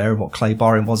was aware of what clay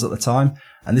barring was at the time,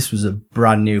 and this was a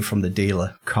brand new from the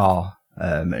dealer car.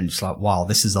 And just like, wow,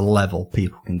 this is a level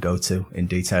people can go to in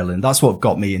detailing. That's what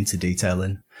got me into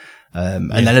detailing. And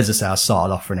then, as I say, I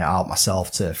started offering it out myself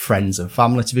to friends and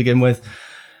family to begin with.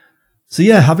 So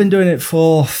yeah, I've been doing it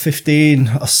for 15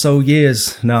 or so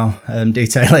years now,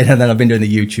 detailing. And then I've been doing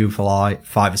the YouTube for like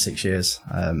 5 or 6 years.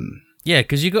 Yeah,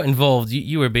 because you got involved.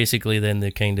 You were basically then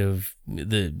the kind of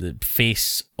the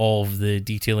face of the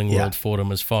Detailing World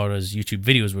Forum as far as YouTube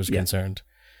videos was concerned.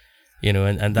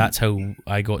 And that's how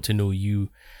I got to know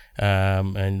you,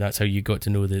 and that's how you got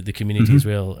to know the community as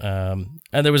well.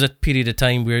 And there was a period of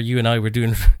time where you and I were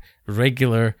doing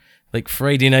regular, like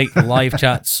Friday night live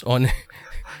chats on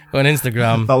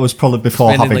Instagram. That was probably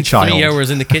before having like child. 3 hours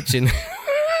in the kitchen,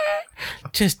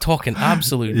 just talking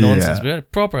absolute nonsense. We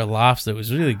had proper laughs. That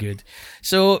was really good.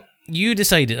 So you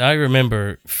decided. I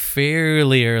remember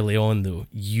fairly early on, though.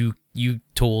 You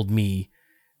told me,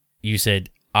 you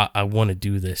said, I want to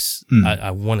do this.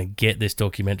 I want to get this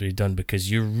documentary done because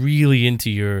you're really into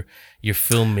your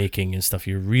filmmaking and stuff.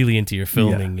 You're really into your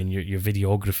filming and your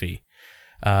videography,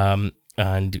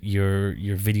 and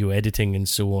your video editing and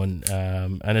so on.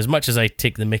 And as much as I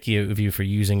take the mickey out of you for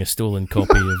using a stolen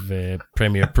copy of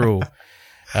Premiere Pro,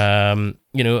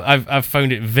 I've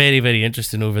found it very, very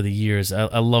interesting over the years.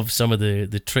 I love some of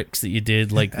the tricks that you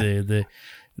did, like the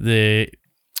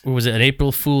what was it, an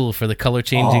April Fool for the color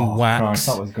changing wax? Christ,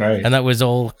 that was great, and that was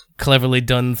all cleverly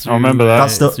done through. I remember that.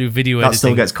 Through video that editing.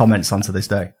 still gets comments on to this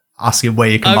day, asking where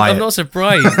you can buy it. I'm not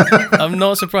surprised. I'm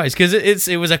not surprised because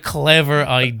it was a clever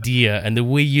idea, and the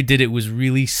way you did it was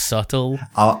really subtle.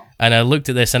 And I looked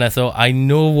at this and I thought, I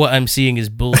know what I'm seeing is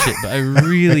bullshit, but I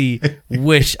really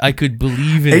wish I could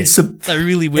believe in it. I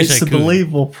really wish I could. It's a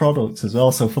believable product as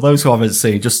well. So for those who haven't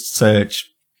seen, just search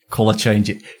color change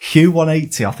it. Hue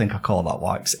 180, I think I call that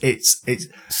wax. It's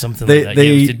something like that.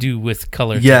 It was to do with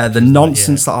color. Yeah, the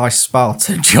nonsense that I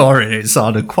spouted during it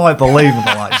sounded quite believable.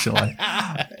 Actually,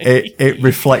 it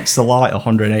reflects the light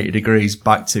 180 degrees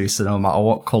back to you, so no matter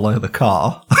what color the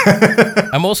car.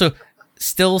 I'm also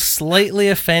still slightly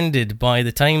offended by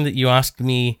the time that you asked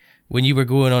me when you were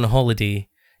going on holiday.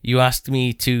 You asked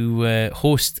me to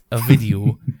host a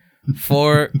video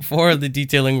for the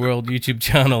Detailing World YouTube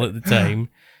channel at the time.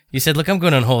 You said, "Look, I'm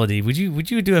going on holiday. Would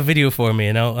you do a video for me,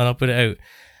 and I'll put it out?"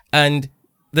 And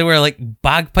there were like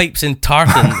bagpipes and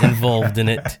tartan involved in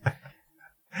it,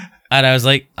 and I was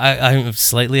like, I'm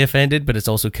slightly offended, but it's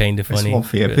also kind of funny. It's one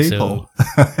for your people.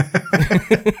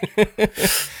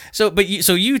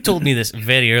 So you told me this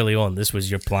very early on. This was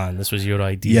your plan. This was your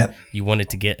idea. Yep. You wanted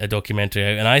to get a documentary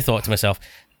out, and I thought to myself,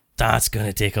 that's going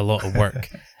to take a lot of work.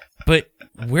 But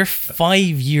we're 5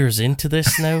 years into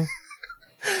this now.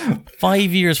 5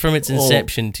 years from its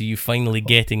inception to you finally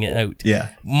getting it out. Yeah.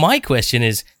 My question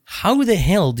is, how the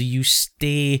hell do you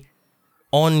stay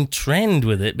on trend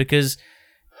with it? Because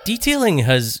detailing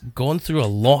has gone through a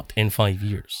lot in 5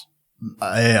 years.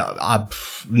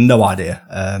 I've no idea.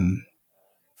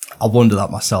 I wonder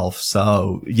that myself.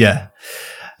 So yeah.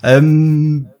 I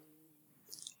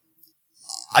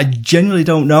genuinely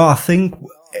don't know. I think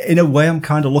in a way I'm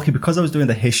kind of lucky because I was doing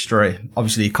the history.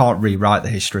 Obviously you can't rewrite the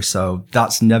history, so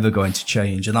that's never going to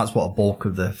change. And that's what a bulk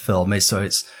of the film is. So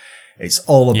it's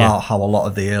all about how a lot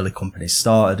of the early companies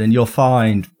started. And you'll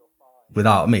find a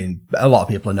lot of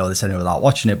people know this anyway without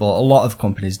watching it, but a lot of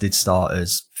companies did start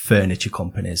as furniture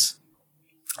companies.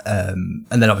 And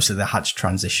then obviously they had to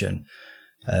transition.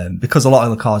 Because a lot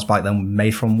of the cars back then were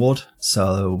made from wood.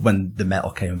 So when the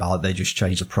metal came about, they just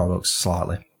changed the products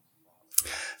slightly.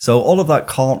 So all of that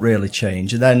can't really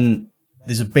change. And then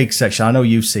there's a big section. I know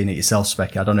you've seen it yourself,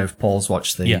 Specky. I don't know if Paul's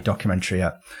watched the documentary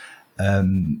yet.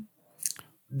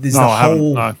 There's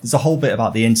a whole bit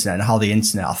about the internet and how the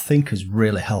internet, I think, has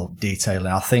really helped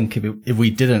detailing. I think if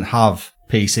we didn't have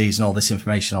PCs and all this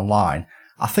information online,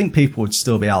 I think people would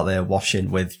still be out there washing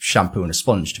with shampoo and a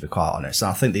sponge, to be quite honest. And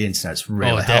I think the internet's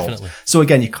really helped. So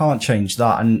again, you can't change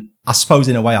that. And I suppose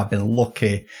in a way I've been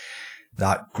lucky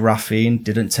that graphene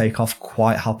didn't take off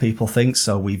quite how people think.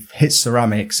 So we've hit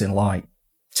ceramics in like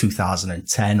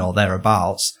 2010 or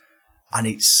thereabouts, and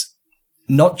it's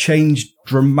not changed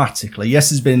dramatically. Yes,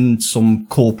 there's been some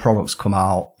cool products come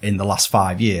out in the last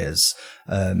 5 years.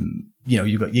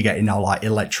 You're getting now like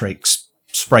electric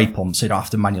spray pumps, so you don't have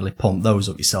to manually pump those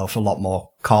up yourself. A lot more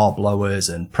car blowers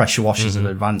and pressure washers have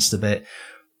advanced a bit,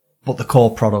 but the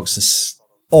core products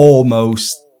are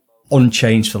almost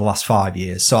unchanged for the last 5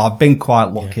 years. So I've been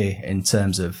quite lucky in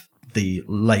terms of the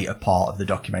later part of the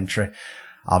documentary.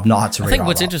 I've not had to rewrite. I think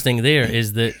what's interesting there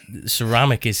is that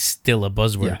ceramic is still a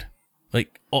buzzword.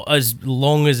 Like, as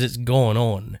long as it's gone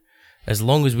on, as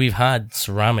long as we've had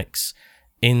ceramics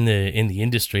in the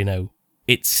industry now,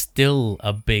 it's still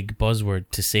a big buzzword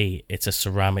to say it's a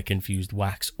ceramic infused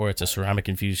wax, or it's a ceramic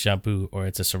infused shampoo, or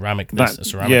it's a ceramic this, a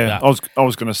ceramic that. I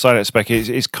was going to say that, Specky.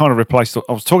 It's kind of replaced.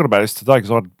 I was talking about this today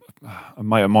because a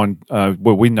mate of mine,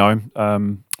 we know him,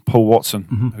 Paul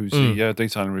Watson, who's the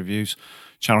Detailing Reviews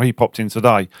channel. He popped in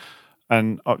today,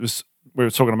 and we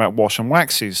were talking about wash and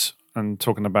waxes and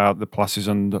talking about the pluses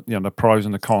and the pros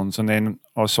and the cons. And then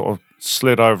I sort of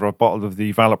slid over a bottle of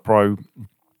the Valet Pro.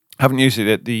 Haven't used it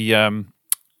at the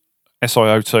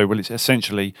SiO2. Well, it's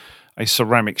essentially a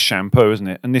ceramic shampoo, isn't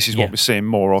it? And this is what we're seeing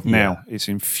more of now. It's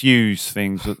infused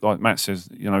things that, like Matt says,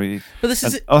 But this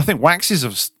is I think waxes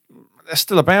they're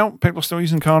still about. People are still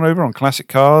using Carnauba on classic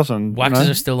cars, and waxes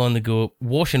are still on the go.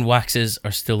 Wash and waxes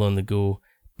are still on the go.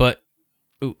 But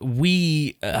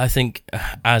we, I think,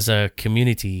 as a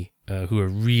community who are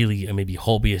really maybe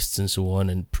hobbyists and so on,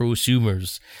 and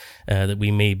prosumers that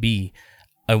we may be,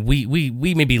 And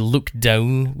we maybe look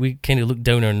down, we kind of look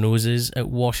down our noses at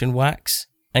wash and wax,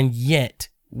 and yet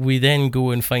we then go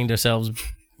and find ourselves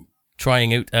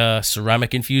trying out a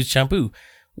ceramic-infused shampoo.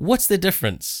 What's the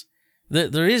difference?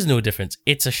 There is no difference.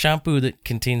 It's a shampoo that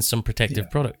contains some protective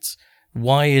products.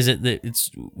 Why is it that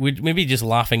we're maybe just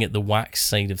laughing at the wax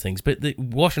side of things, but the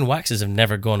wash and waxes have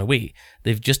never gone away.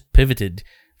 They've just pivoted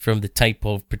from the type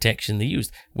of protection they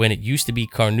used. When it used to be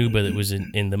carnauba that was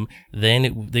in them,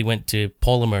 then they went to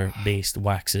polymer-based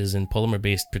waxes and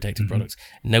polymer-based protective products.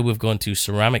 Now we've gone to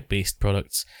ceramic-based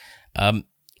products.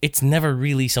 It's never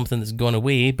really something that's gone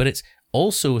away, but it's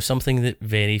also something that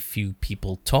very few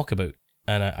people talk about.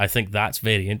 And I think that's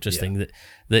very interesting,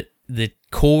 that the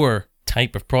core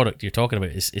type of product you're talking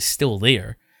about is still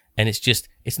there. And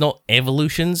it's not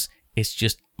evolutions, it's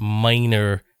just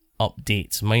minor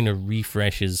updates, minor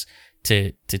refreshes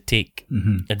to take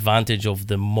advantage of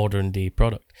the modern day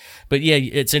product. But yeah,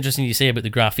 it's interesting you say about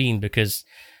the graphene, because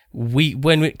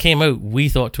when it came out, we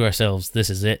thought to ourselves, this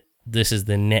is it. This is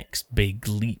the next big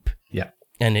leap. Yeah.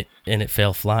 And it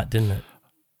fell flat, didn't it?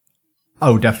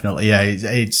 Oh, definitely. Yeah,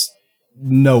 it's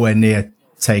nowhere near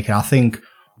taken. I think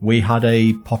we had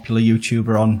a popular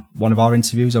YouTuber on one of our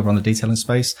interviews over on the Detailing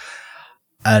Space.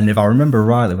 And if I remember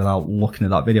rightly, without looking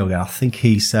at that video again, I think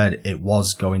he said it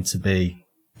was going to be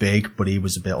big, but he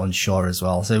was a bit unsure as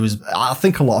well. So I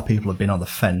think a lot of people have been on the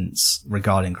fence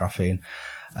regarding graphene.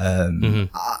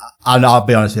 And I'll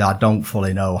be honest with you, I don't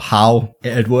fully know how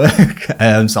it'd work.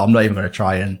 So I'm not even going to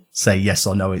try and say yes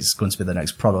or no, it's going to be the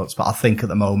next product. But I think at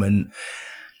the moment,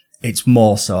 it's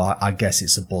more so, I guess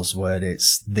it's a buzzword.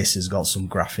 This has got some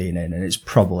graphene in, and it's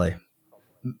probably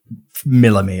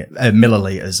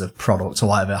milliliters of product or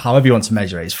whatever. However you want to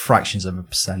measure it, it's fractions of a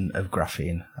 % of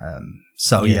graphene.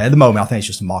 So at the moment, I think it's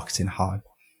just a marketing hype.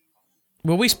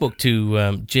 Well, we spoke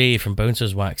to Jay from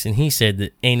Bouncers Wax, and he said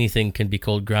that anything can be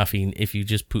called graphene if you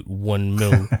just put 1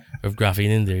 mil of graphene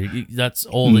in there. That's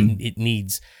all it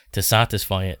needs to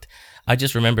satisfy it. I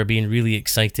just remember being really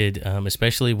excited,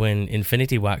 especially when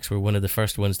Infinity Wax were one of the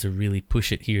first ones to really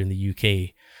push it here in the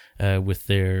UK with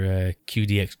their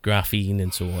QDX graphene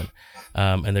and so on,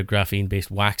 and their graphene-based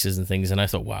waxes and things. And I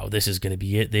thought, wow, this is going to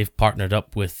be it. They've partnered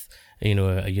up with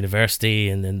a university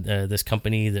and then this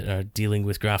company that are dealing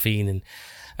with graphene,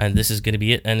 and this is going to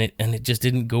be it. And it just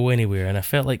didn't go anywhere. And I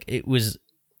felt like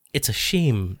it's a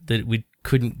shame that we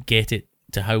couldn't get it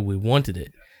to how we wanted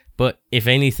it. But if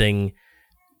anything,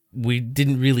 we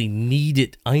didn't really need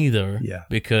it either,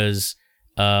 because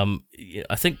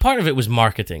I think part of it was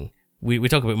marketing. We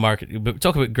talk about marketing, but we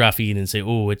talk about graphene and say,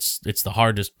 oh, it's the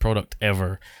hardest product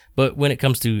ever. But when it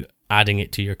comes to adding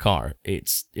it to your car,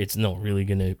 it's not really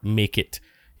going to make it,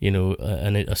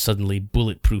 a suddenly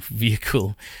bulletproof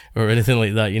vehicle or anything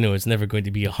like that. It's never going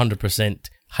to be 100%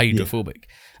 hydrophobic.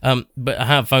 But I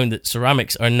have found that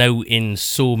ceramics are now in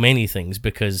so many things,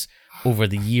 because over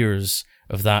the years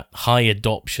of that high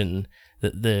adoption,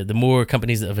 that the more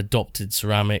companies that have adopted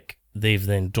ceramic, they've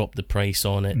then dropped the price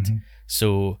on it.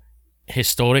 So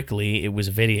historically, it was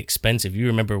very expensive. You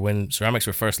remember when ceramics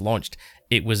were first launched,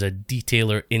 it was a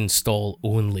detailer install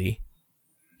only,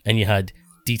 and you had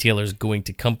detailers going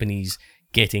to companies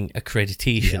getting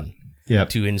accreditation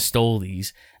to install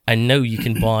these. And now you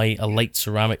can buy a light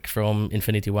ceramic from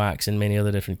Infinity Wax and many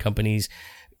other different companies,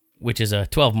 which is a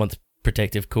 12-month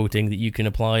protective coating that you can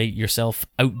apply yourself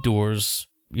outdoors,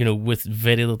 with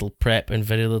very little prep and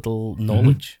very little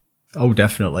knowledge. Oh,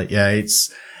 definitely. Yeah,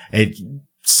 it's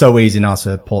so easy now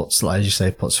to put, as you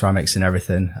say, put ceramics in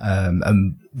everything.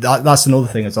 And that's another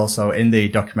thing. It's also in the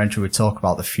documentary, we talk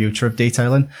about the future of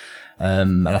detailing.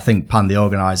 And I think Pan, the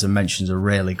organizer, mentions a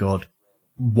really good,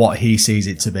 what he sees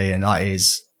it to be. And that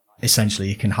is essentially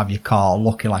you can have your car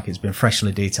looking like it's been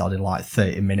freshly detailed in like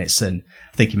 30 minutes. And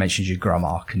I think he mentions your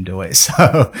grandma can do it.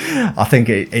 So I think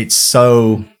it's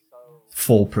so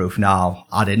foolproof now.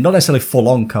 Adding not necessarily full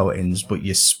on coatings, but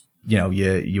your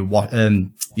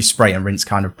spray and rinse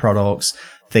kind of products,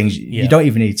 things. You don't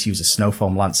even need to use a snow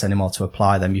foam lance anymore to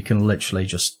apply them. You can literally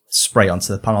just spray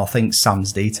onto the panel. I think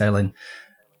Sam's Detailing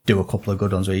do a couple of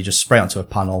good ones where you just spray onto a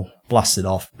panel, blast it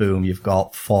off, boom, you've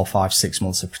got 4, 5, 6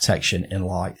 months of protection in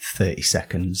like 30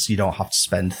 seconds. You don't have to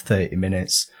spend 30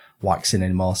 minutes waxing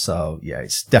anymore. So yeah,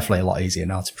 it's definitely a lot easier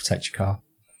now to protect your car.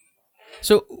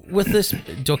 So with this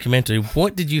documentary,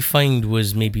 what did you find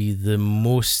was maybe the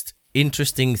most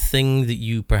interesting thing that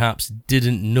you perhaps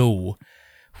didn't know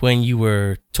when you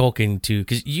were talking to,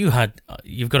 because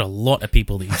you've got a lot of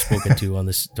people that you've spoken to on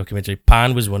this documentary.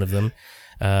 Pan was one of them.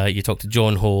 You talked to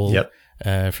John Hall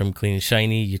from Clean and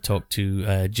Shiny. You talked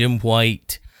to Jim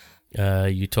White.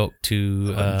 You talked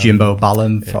to Jimbo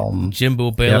Ballum from Jimbo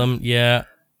Ballum. Yeah.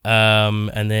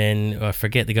 And then I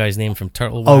forget the guy's name from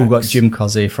Turtle Wax. Oh, we've got Jim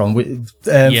Cozzy from. Funny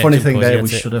Jim thing Cozzy, there, we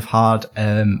that's it. should have had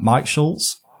Mike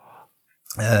Schultz.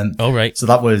 Oh, right. So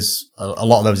that was a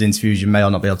lot of those interviews. You may or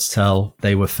not be able to tell.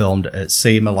 They were filmed at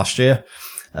SEMA last year.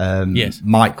 Yes.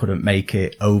 Mike couldn't make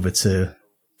it over to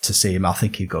SEMA. I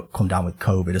think he got come down with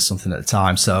COVID or something at the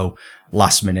time. So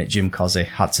last minute, Jim Cozzy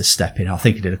had to step in. I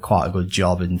think he did quite a good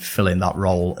job in filling that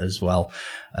role as well.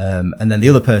 And then the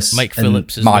other person, Mike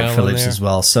Phillips as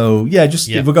well. So yeah,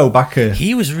 if we go back,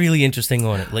 he was really interesting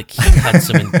on it. Like, he had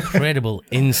some incredible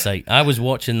insight. I was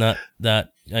watching that,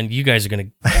 and you guys are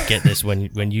going to get this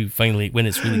when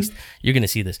it's released. You're going to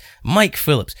see this. Mike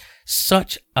Phillips,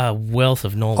 such a wealth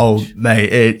of knowledge. Oh,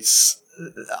 mate,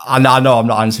 I know I'm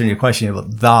not answering your question here,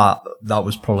 but that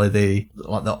was probably the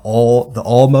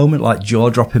awe moment, like jaw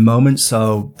dropping moment.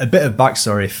 So a bit of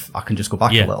backstory, if I can just go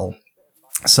back a little.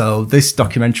 So this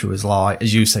documentary was, like,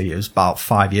 as you say, it was about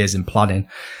 5 years in planning.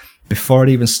 Before I'd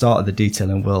even started the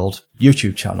Detailing World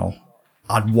YouTube channel,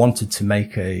 I'd wanted to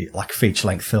make a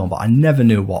feature-length film, but I never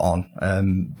knew what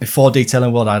on. Before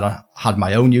Detailing World, I'd had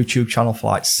my own YouTube channel for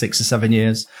like 6 or 7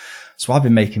 years. So I've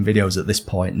been making videos at this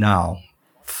point now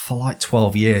for like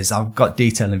 12 years. I've got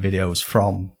detailing videos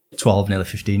from 12, nearly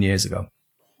 15 years ago.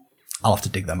 I'll have to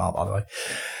dig them out, by the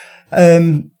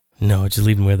way. No, just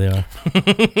leave them where they are.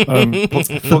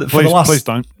 Please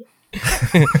don't.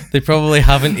 They probably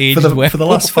haven't aged well. For the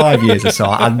last 5 years or so,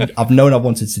 I've known I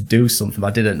wanted to do something, but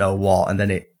I didn't know what. And then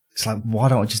it's like, why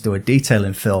don't I just do a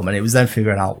detailing film? And it was then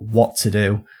figuring out what to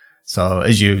do. So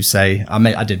as you say,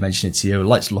 I did mention it to you,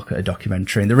 let's look at a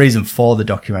documentary. And the reason for the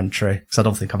documentary, because I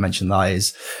don't think I mentioned that,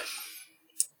 is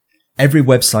every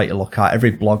website you look at, every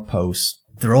blog post,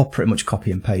 they're all pretty much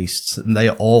copy and paste. And they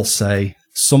all say,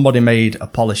 somebody made a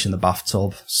polish in the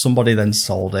bathtub, somebody then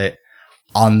sold it,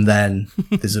 and then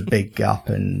there's a big gap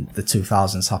and the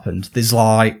 2000s happened. There's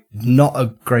like not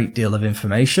a great deal of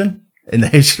information in the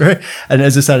history. And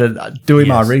as I said, doing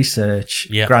my research,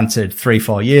 granted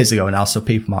 3-4 years ago now, so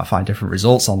people might find different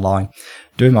results online.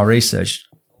 Doing my research,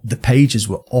 the pages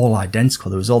were all identical.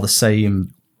 There was all the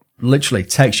same, literally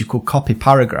text. You could copy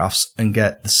paragraphs and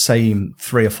get the same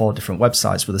 3 or 4 different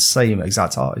websites with the same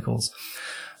exact articles.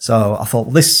 So I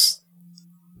thought this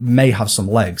may have some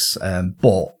legs,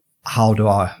 but how do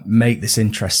I make this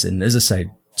interesting? As I say,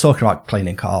 talking about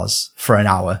cleaning cars for an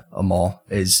hour or more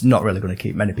is not really going to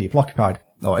keep many people occupied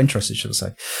or interested, should I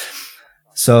say.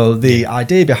 So the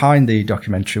idea behind the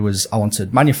documentary was I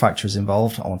wanted manufacturers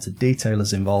involved, I wanted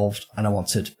detailers involved, and I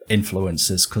wanted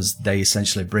influencers because they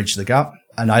essentially bridge the gap.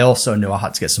 And I also knew I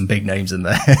had to get some big names in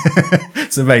there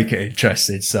to make it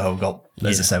interesting. So we've got,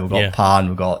 as I say, we've got Pan,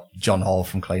 we've got John Hall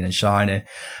from Clean and Shiny,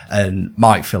 and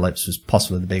Mike Phillips was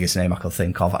possibly the biggest name I could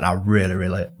think of. And I really,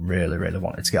 really, really, really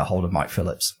wanted to get a hold of Mike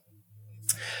Phillips.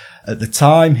 At the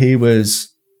time, he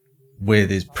was with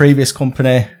his previous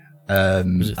company.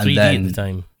 Was it 3D at the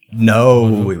time?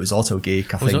 No, it was Auto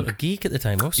Geek, I think. Was Auto Geek at the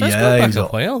time? Oh, so it's gone back a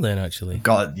while then, actually.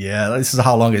 God, yeah, this is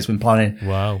how long it's been planning.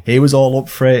 Wow. He was all up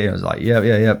for it. He was like, yeah.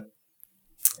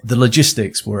 The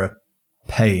logistics were a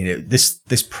pain.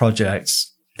 This project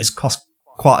has cost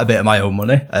quite a bit of my own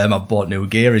money. I've bought new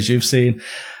gear, as you've seen.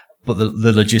 But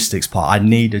the logistics part, I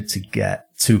needed to get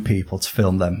 2 people to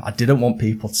film them. I didn't want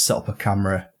people to set up a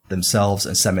camera themselves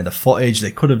and send me the footage.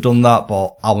 They could have done that,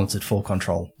 but I wanted full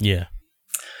control. Yeah.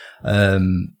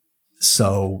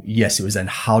 So yes, it was then,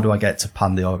 how do I get to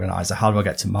Pan, the organizer? How do I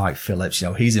get to Mike Phillips? You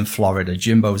know, he's in Florida,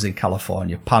 Jimbo's in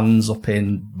California, Pan's up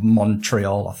in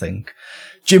Montreal, I think.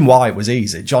 Jim White was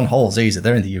easy. John Hall's easy.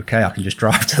 They're in the UK. I can just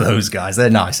drive to those guys. They're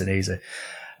nice and easy.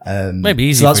 Maybe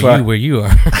easy so for you where you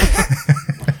are.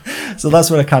 So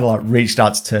that's when I kind of like reached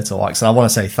out to Turtle Wax. And I want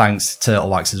to say thanks to Turtle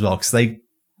Wax as well, because they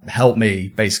helped me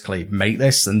basically make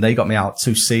this, and they got me out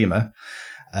to SEMA.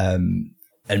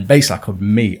 And basically, I could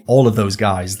meet all of those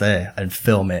guys there and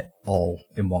film it all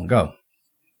in one go.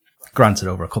 Granted,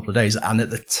 over a couple of days. And at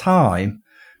the time,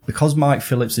 because Mike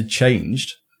Phillips had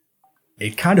changed,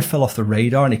 it kind of fell off the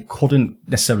radar, and he couldn't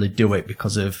necessarily do it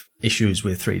because of issues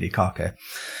with 3D car care.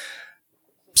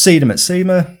 Seen him at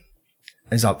SEMA.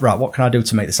 He's like, right, what can I do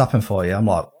to make this happen for you? I'm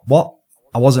like, what?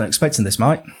 I wasn't expecting this,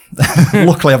 Mike.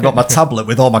 Luckily, I've got my tablet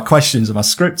with all my questions and my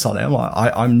scripts on it. I'm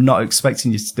like, I'm not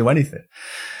expecting you to do anything.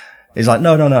 He's like,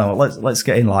 no. Let's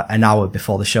get in like an hour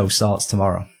before the show starts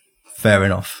tomorrow. Fair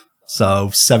enough. So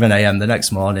 7 a.m. the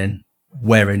next morning,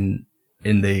 we're in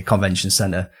the convention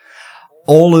center.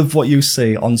 All of what you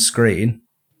see on screen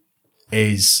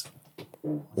is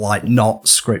like not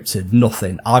scripted,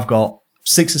 nothing. I've got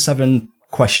 6 or 7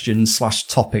 questions /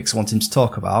 topics I want him to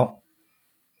talk about.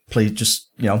 Please just,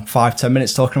 5-10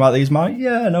 minutes talking about these, Mike.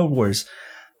 Yeah, no worries.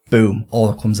 boom,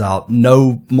 all that comes out.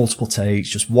 No multiple takes,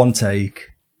 just one take.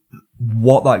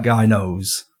 What that guy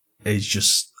knows is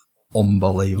just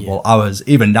unbelievable. Yeah.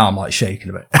 Even now I'm like shaking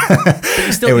a bit. But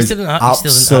you still didn't answer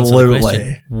the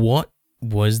question. What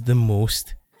was the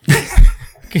most...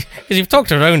 Because you've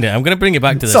talked around it. I'm going to bring it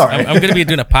back to this. I'm going to be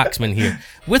doing a Paxman here.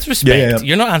 With respect,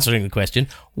 you're not answering the question.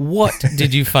 What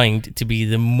did you find to be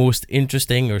the most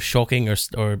interesting or shocking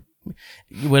or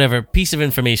whatever piece of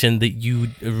information that you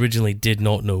originally did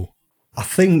not know? I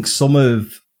think some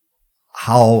of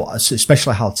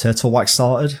especially how Turtle Wax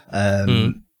started,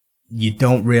 you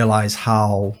don't realise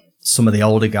how some of the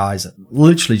older guys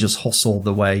literally just hustled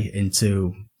their way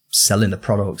into selling the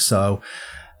product. So,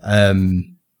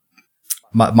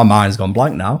 my mind's gone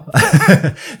blank now.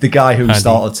 The guy who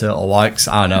started Turtle Wax,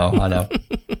 I know.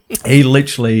 He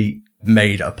literally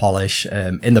made a polish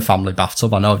in the family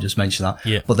bathtub. I know I've just mentioned that.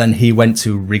 Yeah. But then he went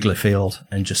to Wrigley Field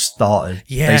and just started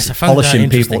polishing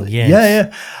people.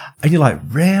 Yeah. And you're like,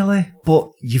 really?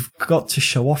 But you've got to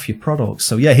show off your products.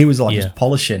 So yeah, he was like just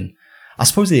polishing. I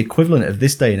suppose the equivalent of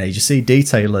this day and age, you see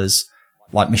detailers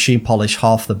like machine polish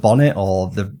half the bonnet or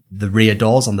the rear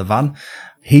doors on the van.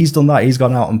 He's done that. He's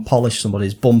gone out and polished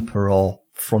somebody's bumper or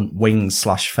front wings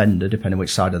 / fender, depending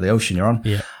which side of the ocean you're on.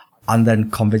 Yeah. And then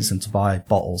convinced them to buy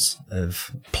bottles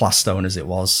of Plastone, as it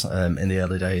was in the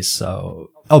early days.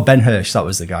 So, Ben Hirsch, that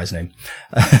was the guy's name.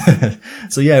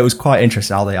 So yeah, it was quite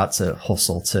interesting how they had to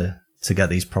hustle to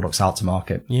get these products out to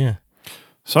market. Yeah.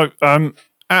 So, out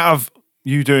of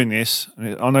you doing this,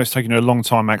 I know it's taken you a long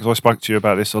time, Matt, because I spoke to you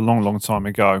about this a long, long time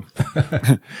ago.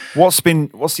 What's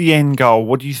the end goal?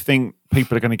 What do you think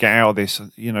people are going to get out of this?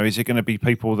 You know, is it going to be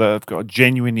people that have got a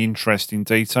genuine interest in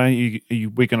detail?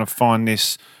 We're going to find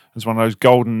this as one of those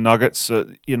golden nuggets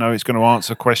that, you know, it's going to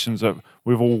answer questions that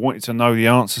we've all wanted to know the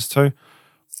answers to?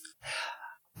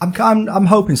 I'm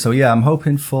hoping so, yeah. I'm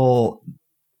hoping for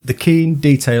the keen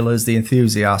detailers, the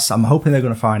enthusiasts. I'm hoping they're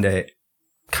going to find it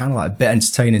kind of like a bit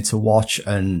entertaining to watch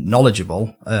and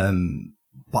knowledgeable.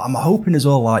 But I'm hoping as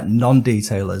well, like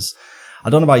non-detailers. I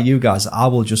don't know about you guys. I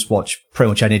will just watch pretty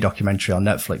much any documentary on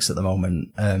Netflix at the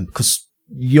moment, because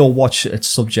you'll watch a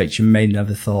subject you may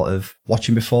never thought of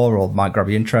watching before or might grab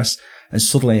your interest, and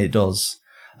suddenly it does.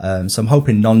 So I'm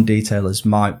hoping non-detailers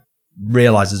might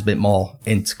realize there's a bit more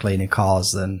into cleaning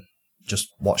cars than just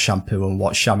what shampoo and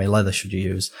what chamois leather should you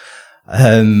use.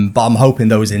 But I'm hoping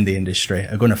those in the industry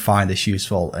are going to find this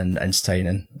useful and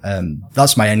entertaining.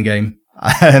 That's my end game,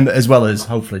 as well as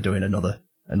hopefully doing another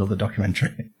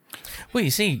documentary. Well,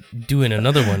 you see, doing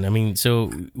another one. I mean,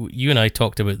 so you and I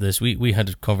talked about this. We had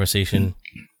a conversation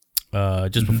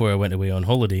just before I went away on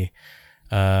holiday.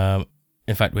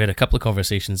 In fact, we had a couple of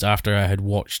conversations after I had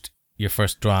watched your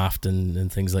first draft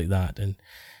and things like that,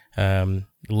 and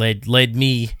led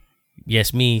me,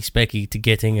 Specky, to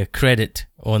getting a credit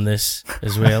on this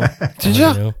as well. Did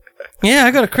you? Yeah,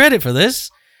 I got a credit for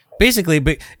this. Basically,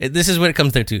 but this is what it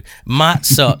comes down to. Matt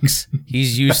sucks.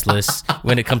 He's useless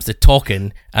when it comes to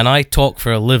talking, and I talk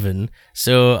for a living.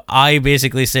 So I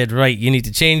basically said, right, you need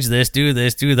to change this, do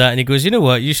that. And he goes, you know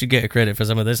what? You should get a credit for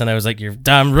some of this. And I was like, you're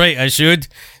damn right I should.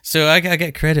 So I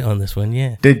get credit on this one,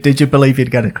 yeah. Did you believe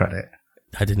you'd get a credit?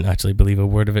 I didn't actually believe a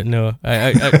word of it, no.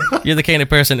 You're the kind of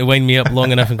person to wind me up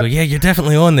long enough and go, yeah, you're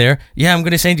definitely on there. Yeah, I'm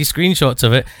going to send you screenshots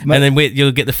of it. And then wait,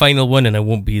 you'll get the final one and I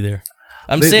won't be there.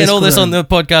 I'm saying all this on the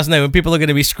podcast now, and people are going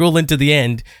to be scrolling to the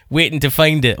end, waiting to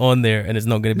find it on there, and it's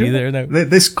not going to be there now.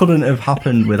 This couldn't have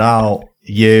happened without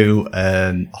you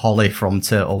and Holly from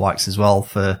Turtle Wax as well.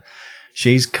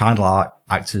 She's kind of like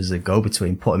acted as a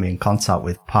go-between, putting me in contact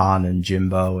with Pan and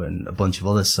Jimbo and a bunch of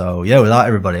others. So yeah, without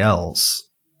everybody else,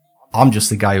 I'm just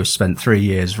the guy who spent 3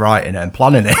 years writing it and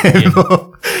planning it. Yeah.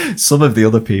 Some of the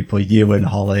other people, you and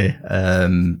Holly,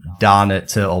 Dan at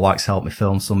Turtle Wax helped me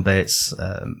film some bits,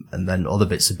 and then other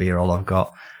bits of beer all I've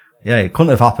got. Yeah, it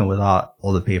couldn't have happened without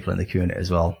other people in the community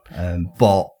as well.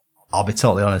 But I'll be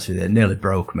totally honest with you, it nearly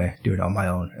broke me doing it on my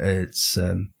own. It's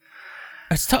tough.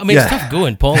 It's tough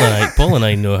going. Paul and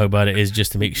I know how bad it is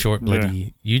just to make short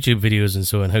bloody YouTube videos and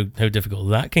so on. How difficult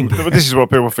that can get. But this is what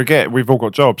people forget. We've all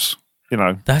got jobs. You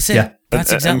know, that's it. Yeah.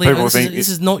 That's exactly. This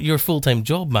is not your full-time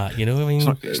job, Matt. You know, I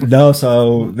mean, no.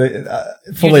 So,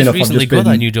 fully enough, recently got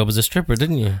that new job as a stripper,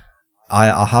 didn't you?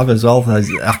 I have as well.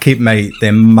 I keep the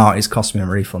amount it's cost me in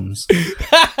refunds.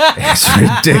 It's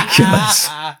ridiculous.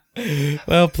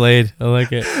 Well played. I like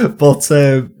it. But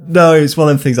no, it's one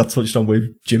of the things I touched on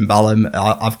with Jim Ballum.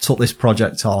 I've took this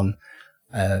project on,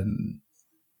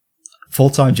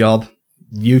 full-time job,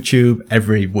 YouTube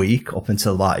every week up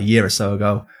until like a year or so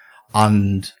ago.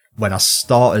 And when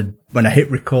I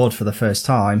hit record for the first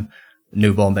time,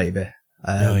 newborn baby.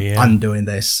 and doing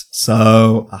this.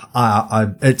 So I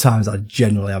at times I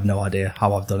genuinely have no idea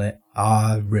how I've done it.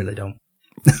 I really don't.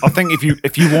 I think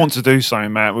if you want to do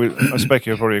something, Matt, I expect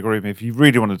you'll probably agree with me. If you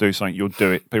really want to do something, you'll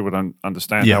do it. People don't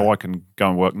understand how I can go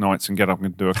and work nights and get up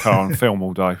and do a car and film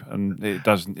all day, and it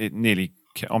doesn't. It nearly.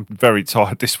 I'm very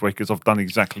tired this week because I've done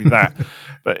exactly that.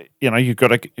 But you've got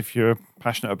to. If you're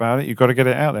passionate about it, you've got to get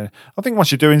it out there. I think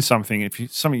once you're doing something, if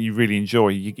it's something you really enjoy,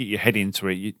 you get your head into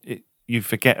it. You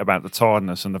forget about the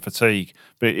tiredness and the fatigue,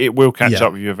 but it will catch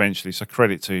up with you eventually. So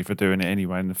credit to you for doing it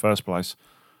anyway in the first place.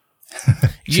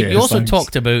 You also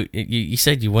talked about, you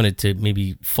said you wanted to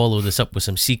maybe follow this up with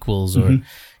some sequels or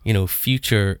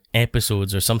future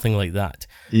episodes or something like that.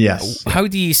 Yes. How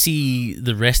do you see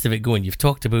the rest of it going? You've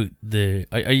talked about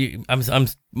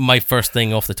my first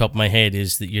thing off the top of my head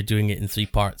is that you're doing it in 3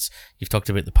 parts. You've talked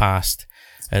about the past,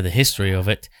 the history of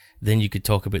it. Then you could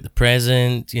talk about the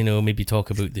present, maybe talk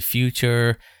about the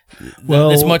future.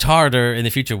 Well, it's much harder in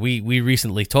the future. We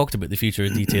recently talked about the future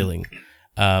in detailing.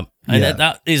 And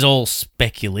that is all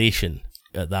speculation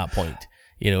at that point,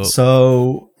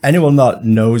 So anyone that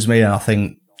knows me, and I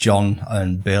think John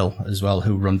and Bill as well,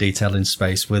 who run Detailing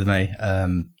Space with me,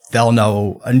 they'll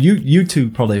know, and you two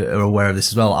probably are aware of this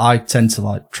as well. I tend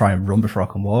to try and run before I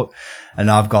can walk, and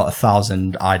I've got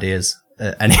 1,000 ideas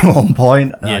at any one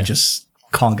point, and I just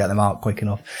can't get them out quick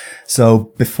enough.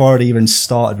 So before I'd even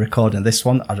started recording this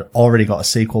one, I'd already got a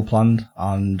sequel planned,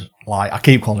 and I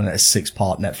keep calling it a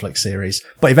 6-part Netflix series.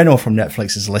 But if anyone from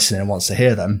Netflix is listening and wants to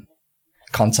hear them,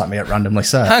 contact me at randomly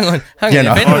said. Hang on.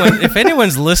 If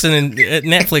anyone's listening,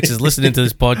 Netflix is listening to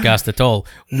this podcast at all,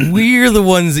 we're the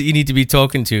ones that you need to be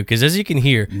talking to, because as you can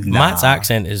hear, Matt's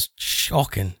accent is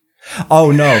shocking.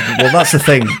 Oh no! Well, that's the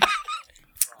thing.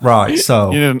 Right.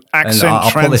 So you need an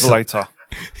accent translator.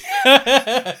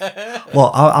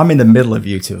 Well, I'm in the middle of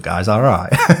you two guys, all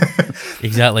right?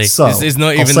 Exactly. So, it's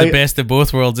not even the best of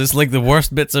both worlds. It's like the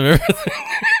worst bits of everything.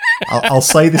 I'll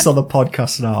say this on the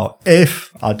podcast now.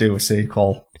 If I do a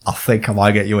sequel, I think I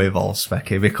might get you involved,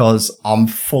 Specky, because I'm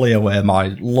fully aware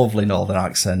my lovely northern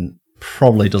accent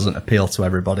probably doesn't appeal to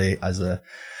everybody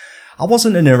I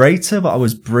wasn't a narrator, but I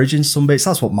was bridging some bits.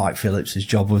 That's what Mike Phillips'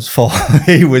 job was for.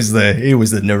 He was the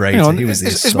narrator. He was the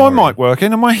Is my mic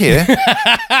working? Am I here?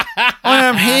 I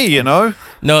am here, No,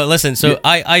 listen. So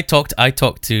I talked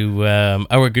to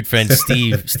our good friend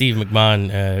Steve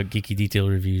McMahon, Geeky Detail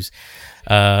Reviews,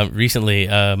 recently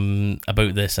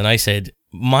about this, and I said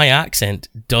my accent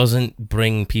doesn't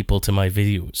bring people to my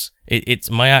videos.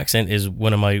 It's my accent is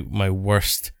one of my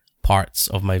worst parts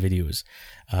of my videos.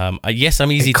 Yes,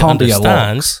 I'm easy to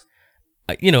understand.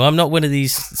 I'm not one of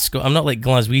these. I'm not like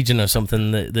Glaswegian or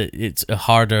something that it's a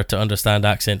harder to understand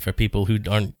accent for people who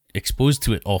aren't exposed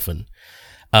to it often.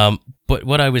 But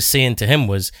what I was saying to him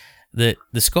was that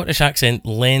the Scottish accent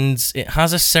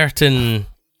has a certain.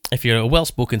 If you're a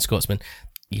well-spoken Scotsman,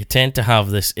 you tend to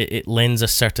have this. It lends a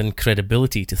certain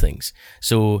credibility to things.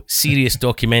 So serious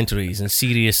documentaries and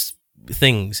serious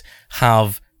things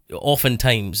have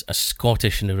oftentimes a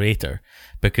Scottish narrator,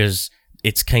 because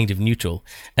it's kind of neutral.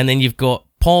 And then you've got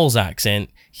Paul's accent.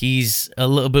 He's a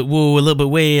little bit whoa, a little bit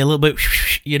way, a little bit,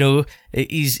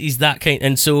 he's that kind.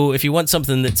 And so if you want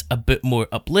something that's a bit more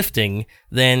uplifting,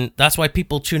 then that's why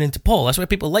people tune into Paul. That's why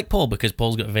people like Paul, because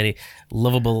Paul's got a very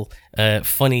lovable,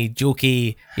 funny,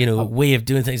 jokey, way of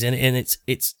doing things. And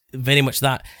it's very much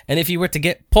that. And if you were to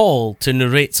get Paul to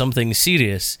narrate something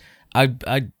serious,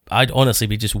 I'd honestly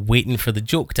be just waiting for the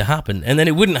joke to happen, and then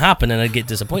it wouldn't happen, and I'd get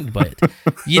disappointed by it.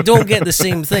 You don't get the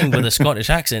same thing with a Scottish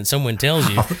accent. Someone tells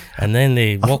you, and then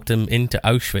they walked him into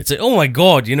Auschwitz. Like, oh my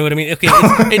God, you know what I mean? Okay,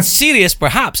 it's serious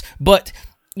perhaps, but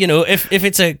if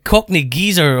it's a Cockney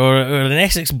geezer or an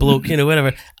Essex bloke,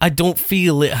 whatever, I don't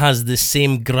feel it has the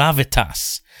same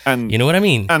gravitas. And you know what I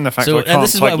mean? And the fact and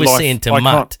this is what I was saying to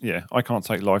Matt. I can't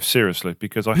take life seriously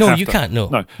because I No, you can't.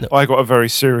 No. I got a very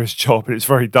serious job and it's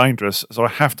very dangerous, so I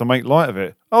have to make light of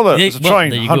it. Oh, look, there's a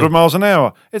train, 100 miles an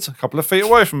hour. It's a couple of feet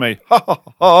away from me. Ha, ha,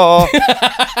 ha.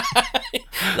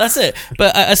 That's it.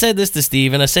 But I said this to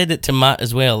Steve, and I said it to Matt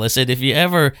as well. I said, if you're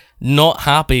ever not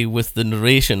happy with the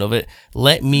narration of it,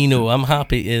 let me know. I'm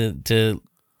happy to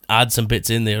add some bits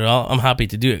in there. I'm happy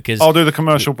to do it, because I'll do the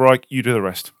commercial break. You do the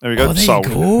rest. There we go. Oh, there Sold.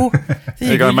 you go.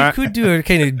 There you go, Matt. You could do a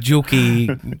kind of jokey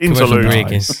commercial break.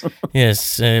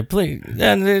 Yes, please.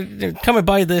 And come and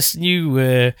buy this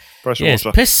new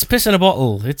water. piss in a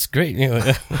bottle. It's great.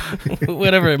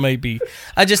 Whatever it might be.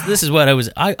 This is what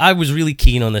I was really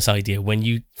keen on this idea when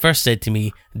you first said to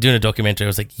me doing a documentary. I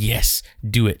was like, yes,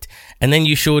 do it. And then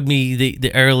you showed me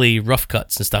the early rough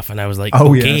cuts and stuff, and I was like,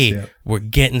 okay. Yes, yeah. we're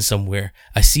getting somewhere.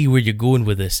 I see where you're going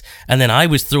with this. And then I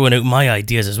was throwing out my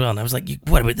ideas as well. And I was like,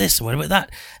 what about this? What about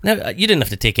that? Now, you didn't have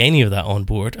to take any of that on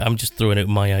board. I'm just throwing out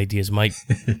my ideas, my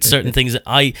certain things that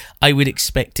I would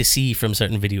expect to see from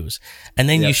certain videos. And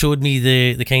then you showed me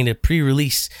the kind of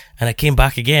pre-release, and I came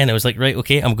back again. I was like, right,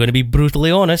 okay, I'm going to be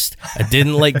brutally honest. I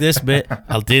didn't like this bit.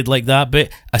 I did like that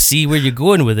bit. I see where you're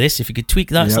going with this. If you could tweak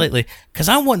that slightly, because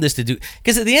I want this to do,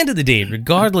 because at the end of the day,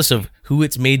 regardless of who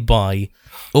it's made by,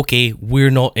 okay,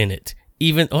 we're not in it.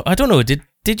 Even, I don't know, did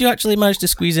you actually manage to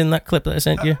squeeze in that clip that I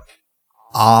sent you?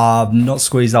 I've not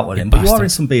squeezed that one in, but you are in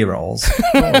some B-rolls.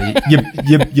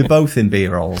 You're both in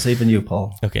B-rolls, even you,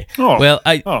 Paul. Okay. Oh, well,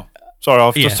 sorry,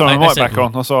 I've just turned my mic back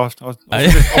on.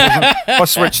 I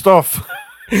switched off.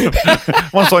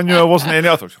 Once I knew I wasn't in it,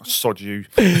 I thought, sod you.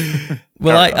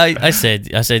 Well, I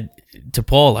said to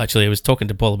Paul, actually, I was talking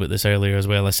to Paul about this earlier as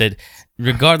well. I said,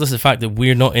 regardless of the fact that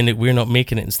we're not in it, we're not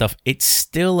making it and stuff, it's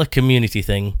still a community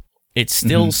thing. It's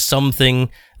still something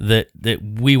that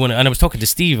we want to, and I was talking to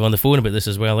Steve on the phone about this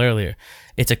as well earlier.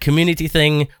 It's a community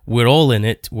thing. We're all in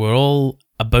it. We're all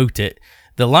about it.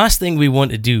 The last thing we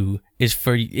want to do is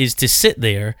to sit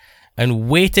there and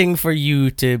waiting for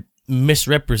you to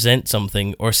misrepresent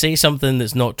something or say something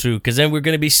that's not true, because then we're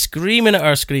going to be screaming at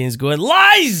our screens going,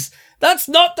 lies! That's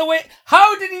not the way.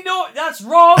 How did he know? That's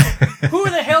wrong. Who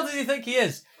the hell does he think he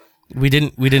is? We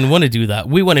didn't want to do that.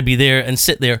 We want to be there and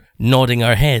sit there nodding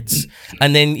our heads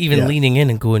and then even leaning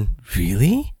in and going,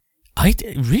 really?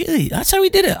 Really? That's how he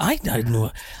did it. I didn't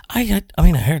know. I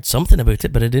mean, I heard something about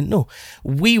it, but I didn't know.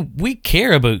 We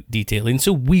care about detailing,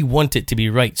 so we want it to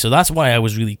be right. So that's why I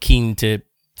was really keen to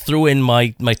throw in my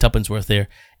tuppence worth there.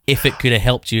 If it could have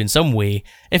helped you in some way.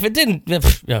 If it didn't,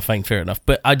 fine, fair enough.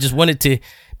 But I just wanted to,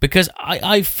 because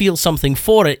I feel something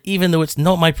for it, even though it's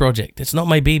not my project. It's not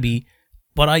my baby,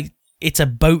 but it's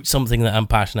about something that I'm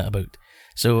passionate about.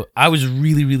 So I was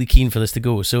really, really keen for this to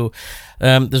go. So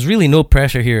there's really no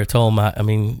pressure here at all, Matt. I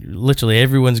mean, literally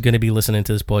everyone's going to be listening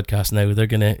to this podcast now. They're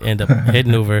going to end up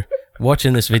heading over,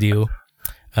 watching this video.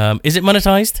 Is it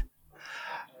monetized?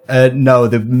 No,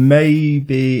 there may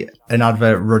be an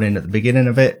advert running at the beginning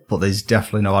of it, but there's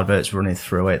definitely no adverts running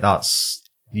through it. I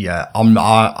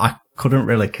couldn't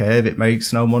really care if it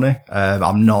makes no money.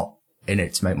 I'm not in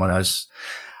it to make money.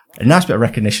 A nice bit of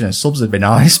recognition and subs would be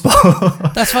nice, but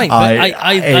that's fine. But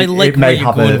I like it may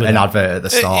have an an advert at the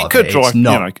start. It could drive,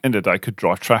 end of the day, could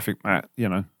drive traffic, Matt.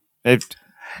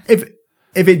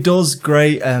 If it does,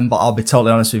 great. But I'll be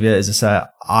totally honest with you. As I say,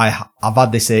 I've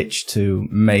had this itch to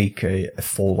make a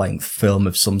full length film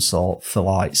of some sort for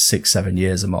like 6-7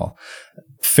 years or more.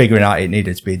 Figuring out it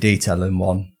needed to be a detailing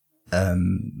one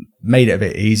made it a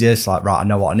bit easier. It's like, right, I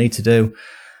know what I need to do.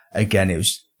 Again,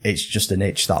 it's just an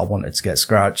itch that I wanted to get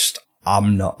scratched.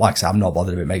 I'm not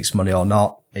bothered if it makes money or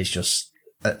not. It's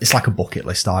like a bucket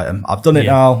list item. I've done it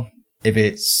now. If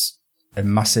it's a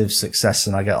massive success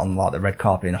and I get on like the red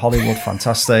carpet in Hollywood,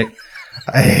 fantastic.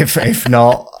 If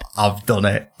not, I've done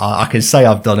it. I can say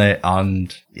I've done it,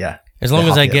 and yeah. As long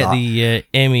as I get the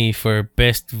Emmy for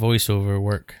best voiceover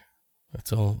work,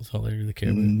 that's all I really care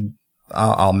about.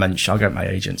 I'll get my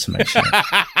agent to mention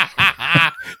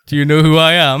it. Do you know who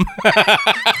I am?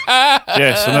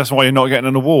 Yes, and that's why you're not getting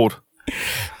an award.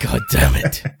 God damn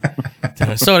it.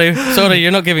 Sorry,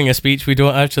 you're not giving a speech. We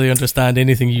don't actually understand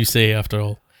anything you say after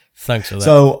all. Thanks for that.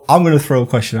 So I'm going to throw a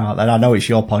question out there. I know it's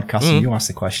your podcast and you ask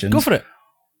the questions. Go for it.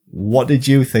 What did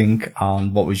you think,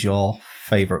 and what was your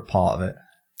favourite part of it?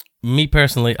 Me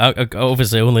personally,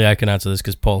 obviously only I can answer this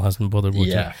because Paul hasn't bothered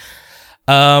watching it.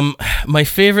 My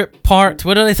favorite part.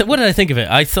 What did I think of it?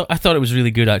 I thought it was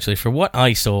really good, actually. For what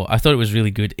I saw, I thought it was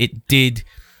really good. It did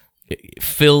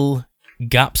fill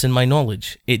gaps in my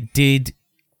knowledge. It did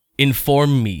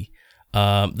inform me.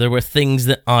 There were things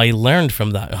that I learned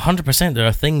from that. 100%. There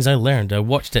are things I learned. I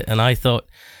watched it and I thought,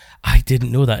 I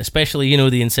didn't know that. Especially,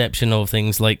 the inception of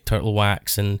things like Turtle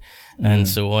Wax and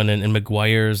so on, and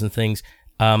Maguire's and things.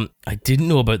 I didn't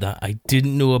know about that. I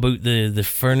didn't know about the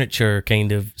furniture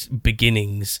kind of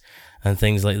beginnings and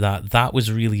things like that. That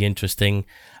was really interesting.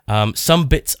 Some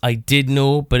bits I did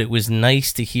know, but it was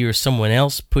nice to hear someone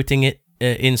else putting it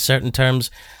in certain terms.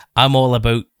 I'm all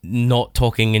about not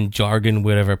talking in jargon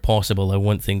wherever possible. I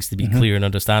want things to be clear and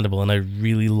understandable, and I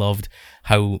really loved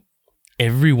how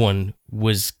everyone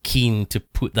was keen to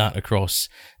put that across.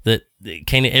 That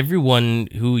kind of everyone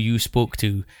who you spoke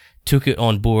to took it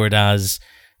on board as,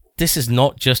 this is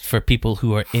not just for people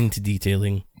who are into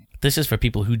detailing. This is for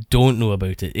people who don't know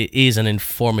about it. It is an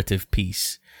informative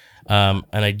piece. And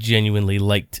I genuinely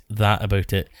liked that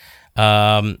about it.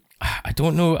 I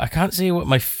don't know. I can't say what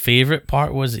my favorite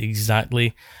part was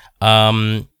exactly.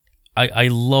 I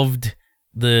loved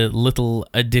the little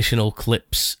additional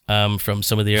clips from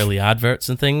some of the early adverts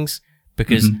and things,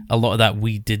 because a lot of that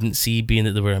we didn't see, being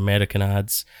that they were American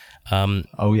ads.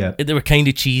 They were kind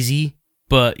of cheesy,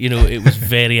 but it was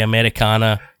very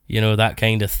Americana, that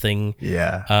kind of thing.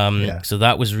 So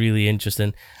that was really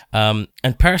interesting.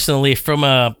 And personally, from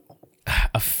a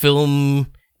film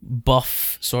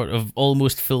buff, sort of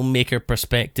almost filmmaker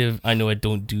perspective, I know I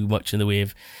don't do much in the way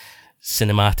of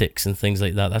cinematics and things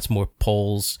like that. That's more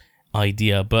Paul's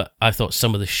idea, but I thought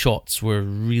some of the shots were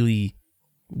really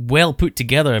well put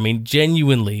together. I mean,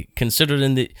 genuinely,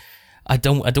 considering that I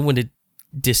don't want to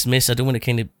dismiss, I don't want to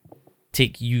kind of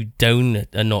take you down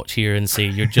a notch here and say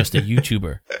you're just a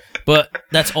YouTuber, but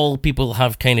that's all people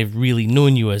have kind of really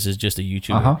known you as, is just a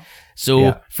YouTuber.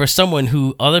 So for someone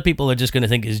who other people are just going to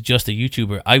think is just a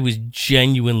YouTuber, I was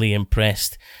genuinely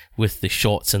impressed with the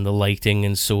shots and the lighting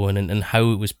and so on, and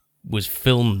how it was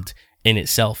filmed in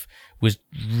itself was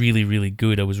really, really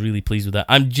good. I was really pleased with that.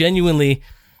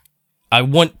 I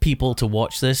want people to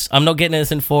watch this. I'm not getting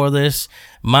anything for this.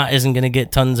 Matt isn't going to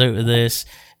get tons out of this.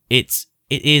 It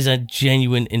is a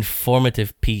genuine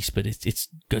informative piece, but it's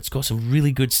got some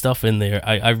really good stuff in there.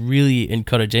 I really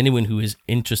encourage anyone who is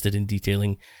interested in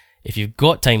detailing, if you've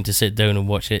got time to sit down and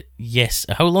watch it. Yes.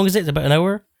 How long is it? About an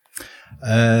hour?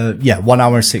 1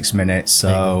 hour and 6 minutes.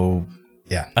 So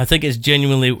yeah, I think it's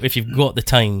genuinely, if you've got the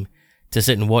time to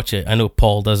sit and watch it. I know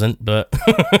Paul doesn't, but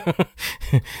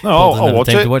I'll watch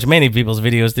it. To watch many people's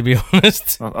videos, to be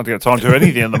honest. I don't get time to do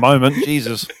anything at the moment.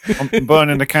 Jesus, I'm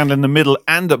burning the candle in the middle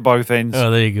and at both ends.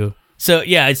 Oh, there you go. So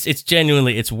yeah, it's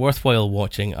genuinely, it's worthwhile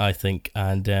watching, I think,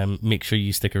 and make sure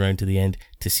you stick around to the end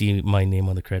to see my name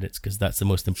on the credits, because that's the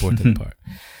most important part.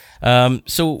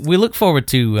 So we look forward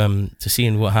to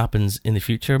seeing what happens in the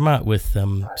future, Matt, with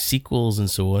sequels and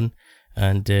so on.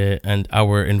 And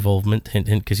our involvement, hint,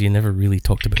 because you never really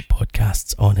talked about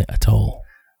podcasts on it at all.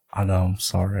 I know, I'm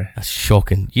sorry. That's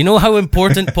shocking. You know how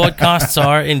important podcasts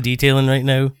are in detailing right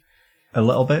now? A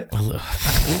little bit?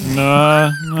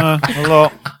 No, a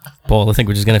lot. Paul, I think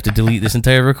we're just going to have to delete this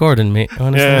entire recording, mate.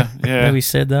 Honestly, yeah. How he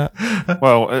said that.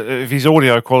 Well, if his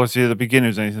audio quality at the beginning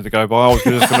was anything to go by, I was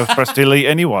just going to press delete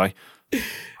anyway.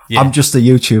 Yeah. I'm just a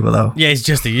YouTuber, though. Yeah, he's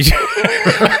just a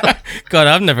YouTuber. God,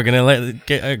 I'm never going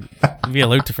to be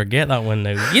allowed to forget that one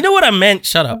now. You know what I meant?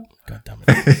 Shut up. God damn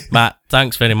it. Matt,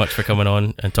 thanks very much for coming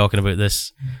on and talking about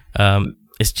this.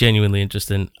 It's genuinely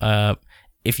interesting.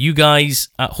 If you guys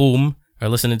at home are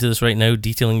listening to this right now,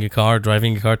 detailing your car,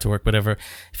 driving your car to work, whatever,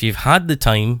 if you've had the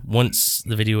time, once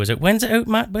the video is out, when's it out,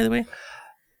 Matt, by the way?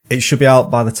 It should be out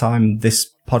by the time this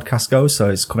podcast goes, so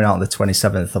it's coming out on the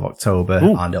 27th of October.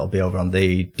 Ooh. And it'll be over on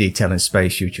the Detailing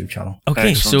Space YouTube channel.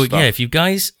 Okay, excellent stuff. Yeah, if you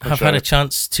guys have had a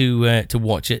chance to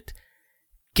watch it,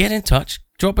 get in touch,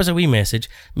 drop us a wee message,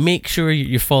 make sure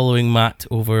you're following Matt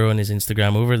over on his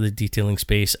Instagram, over the Detailing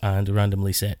Space and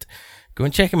Randomly Set. Go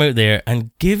and check him out there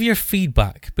and give your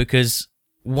feedback, because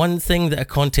one thing that a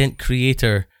content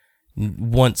creator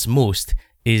wants most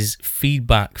is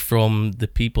feedback from the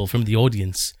people, from the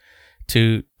audience,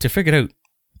 to figure out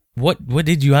what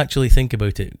did you actually think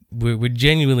about it. We're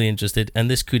genuinely interested,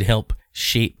 and this could help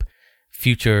shape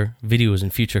future videos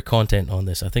and future content on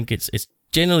this. I think it's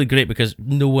generally great because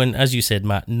no one, as you said,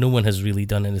 Matt, no one has really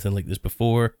done anything like this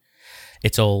before.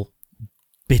 It's all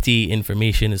bitty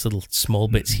information, it's little small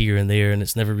bits here and there, and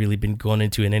it's never really been gone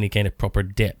into in any kind of proper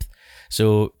depth.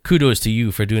 So kudos to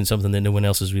you for doing something that no one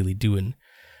else is really doing.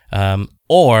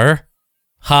 Or,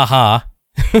 haha.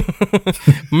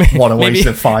 What a waste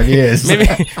of 5 years.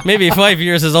 maybe 5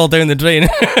 years is all down the drain.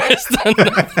 It's done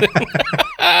nothing.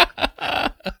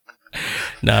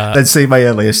 Nah. Then see my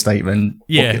earlier statement.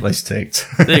 Bucket list ticked.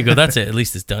 There you go. That's it. At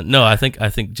least it's done. No, I think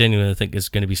genuinely, I think there's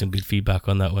going to be some good feedback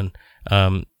on that one.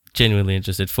 Genuinely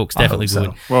interested, folks. Definitely go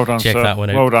and well done, check sir. that one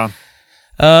out. Well done.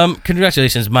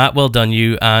 Congratulations, Matt. Well done,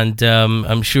 you. And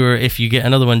I'm sure if you get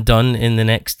another one done in the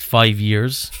next 5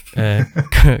 years,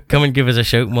 come and give us a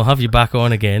shout, and we'll have you back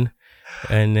on again,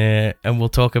 and we'll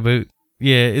talk about.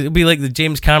 Yeah, it'll be like the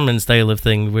James Cameron style of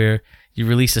thing where you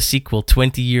release a sequel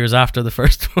 20 years after the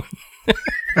first one.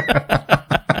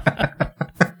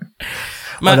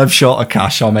 When I'm short of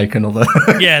cash, I'll make another.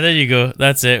 Yeah, there you go.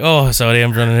 That's it. Oh, sorry,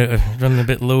 I'm running a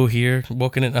bit low here,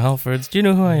 walking into Halfords. Do you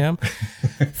know who I am?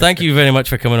 Thank you very much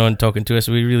for coming on and talking to us.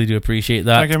 We really do appreciate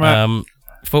that. Thank you, Matt.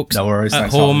 Folks, no worries, at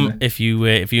home, if you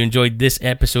enjoyed this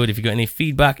episode, if you got any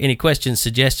feedback, any questions,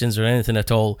 suggestions, or anything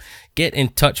at all, get in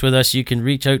touch with us. You can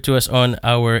reach out to us on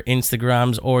our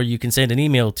Instagrams, or you can send an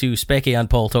email to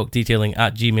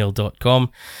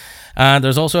specyandpaultalkdetailing@gmail.com. And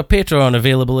there's also a Patreon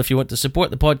available if you want to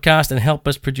support the podcast and help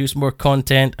us produce more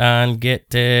content and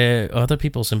get other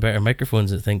people some better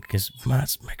microphones, I think, because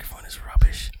Matt's microphone is rubbish.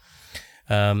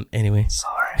 Anyway.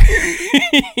 Sorry.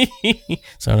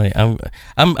 Sorry,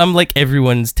 I'm like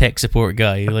everyone's tech support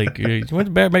guy. Like, you want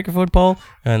a better microphone, Paul?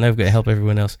 And I've got to help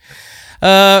everyone else.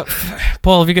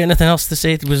 Paul, have you got anything else to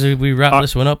say? We wrap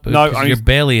this one up? No, your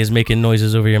belly is making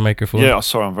noises over your microphone. Yeah,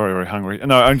 sorry, I'm very, very hungry.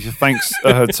 No, only thanks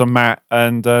to Matt,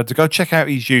 and to go check out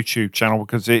his YouTube channel,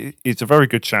 because it's a very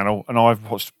good channel, and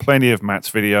I've watched plenty of Matt's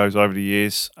videos over the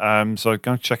years. So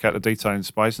go check out the Detailing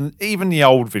Space, and even the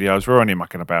old videos. We're only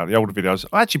mucking about the older videos.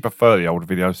 I actually prefer the older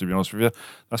videos, to be honest with you.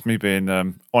 That's me being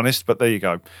honest, but there you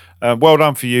go. Well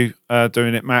done for you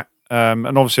doing it, Matt. And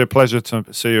obviously a pleasure to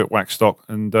see you at Waxstock.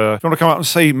 And if you want to come up and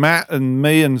see Matt and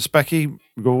me and Specky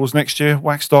Gauls next year,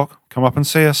 Waxstock, come up and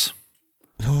see us.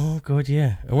 Oh god,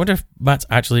 yeah. I wonder if Matt's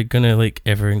actually gonna like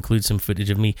ever include some footage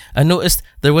of me. I noticed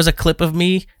there was a clip of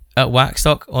me at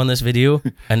Waxstock on this video,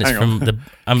 and it's from the.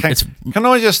 Can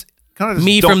I just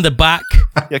me from the back.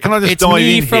 Yeah, can I just it's dive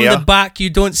me in from here? the back. You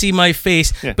don't see my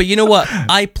face, Yeah. but you know what?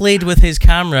 I played with his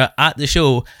camera at the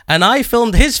show, and I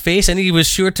filmed his face, and he was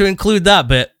sure to include that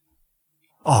bit.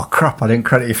 Oh crap! I didn't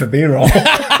credit you for B-roll.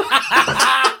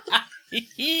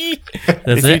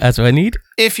 That's it. That's what I need.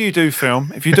 If you do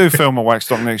film at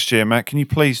Waxstock next year, Matt, can you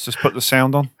please just put the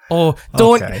sound on? Oh,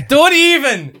 don't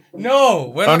even.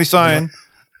 No, Only saying.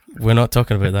 We're not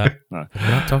talking about that. No. We're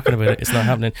not talking about it. It's not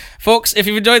happening. Folks, if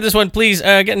you've enjoyed this one, please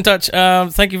get in touch.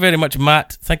 Thank you very much,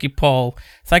 Matt. Thank you, Paul.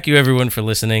 Thank you, everyone, for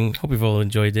listening. Hope you've all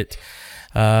enjoyed it.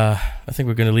 I think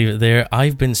we're going to leave it there.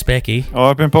 I've been Specky. Oh,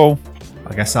 I've been Paul.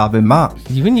 I guess I've been Matt. What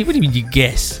do you mean you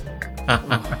guess?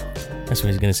 That's what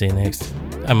he's going to say next.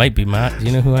 I might be Matt. Do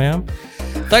you know who I am?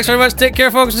 Thanks very much. Take care,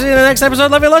 folks. See you in the next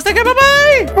episode. Love you. Let's take care.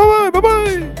 Bye-bye. Bye-bye.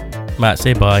 Bye-bye. Matt,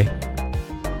 say bye.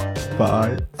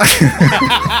 Bye.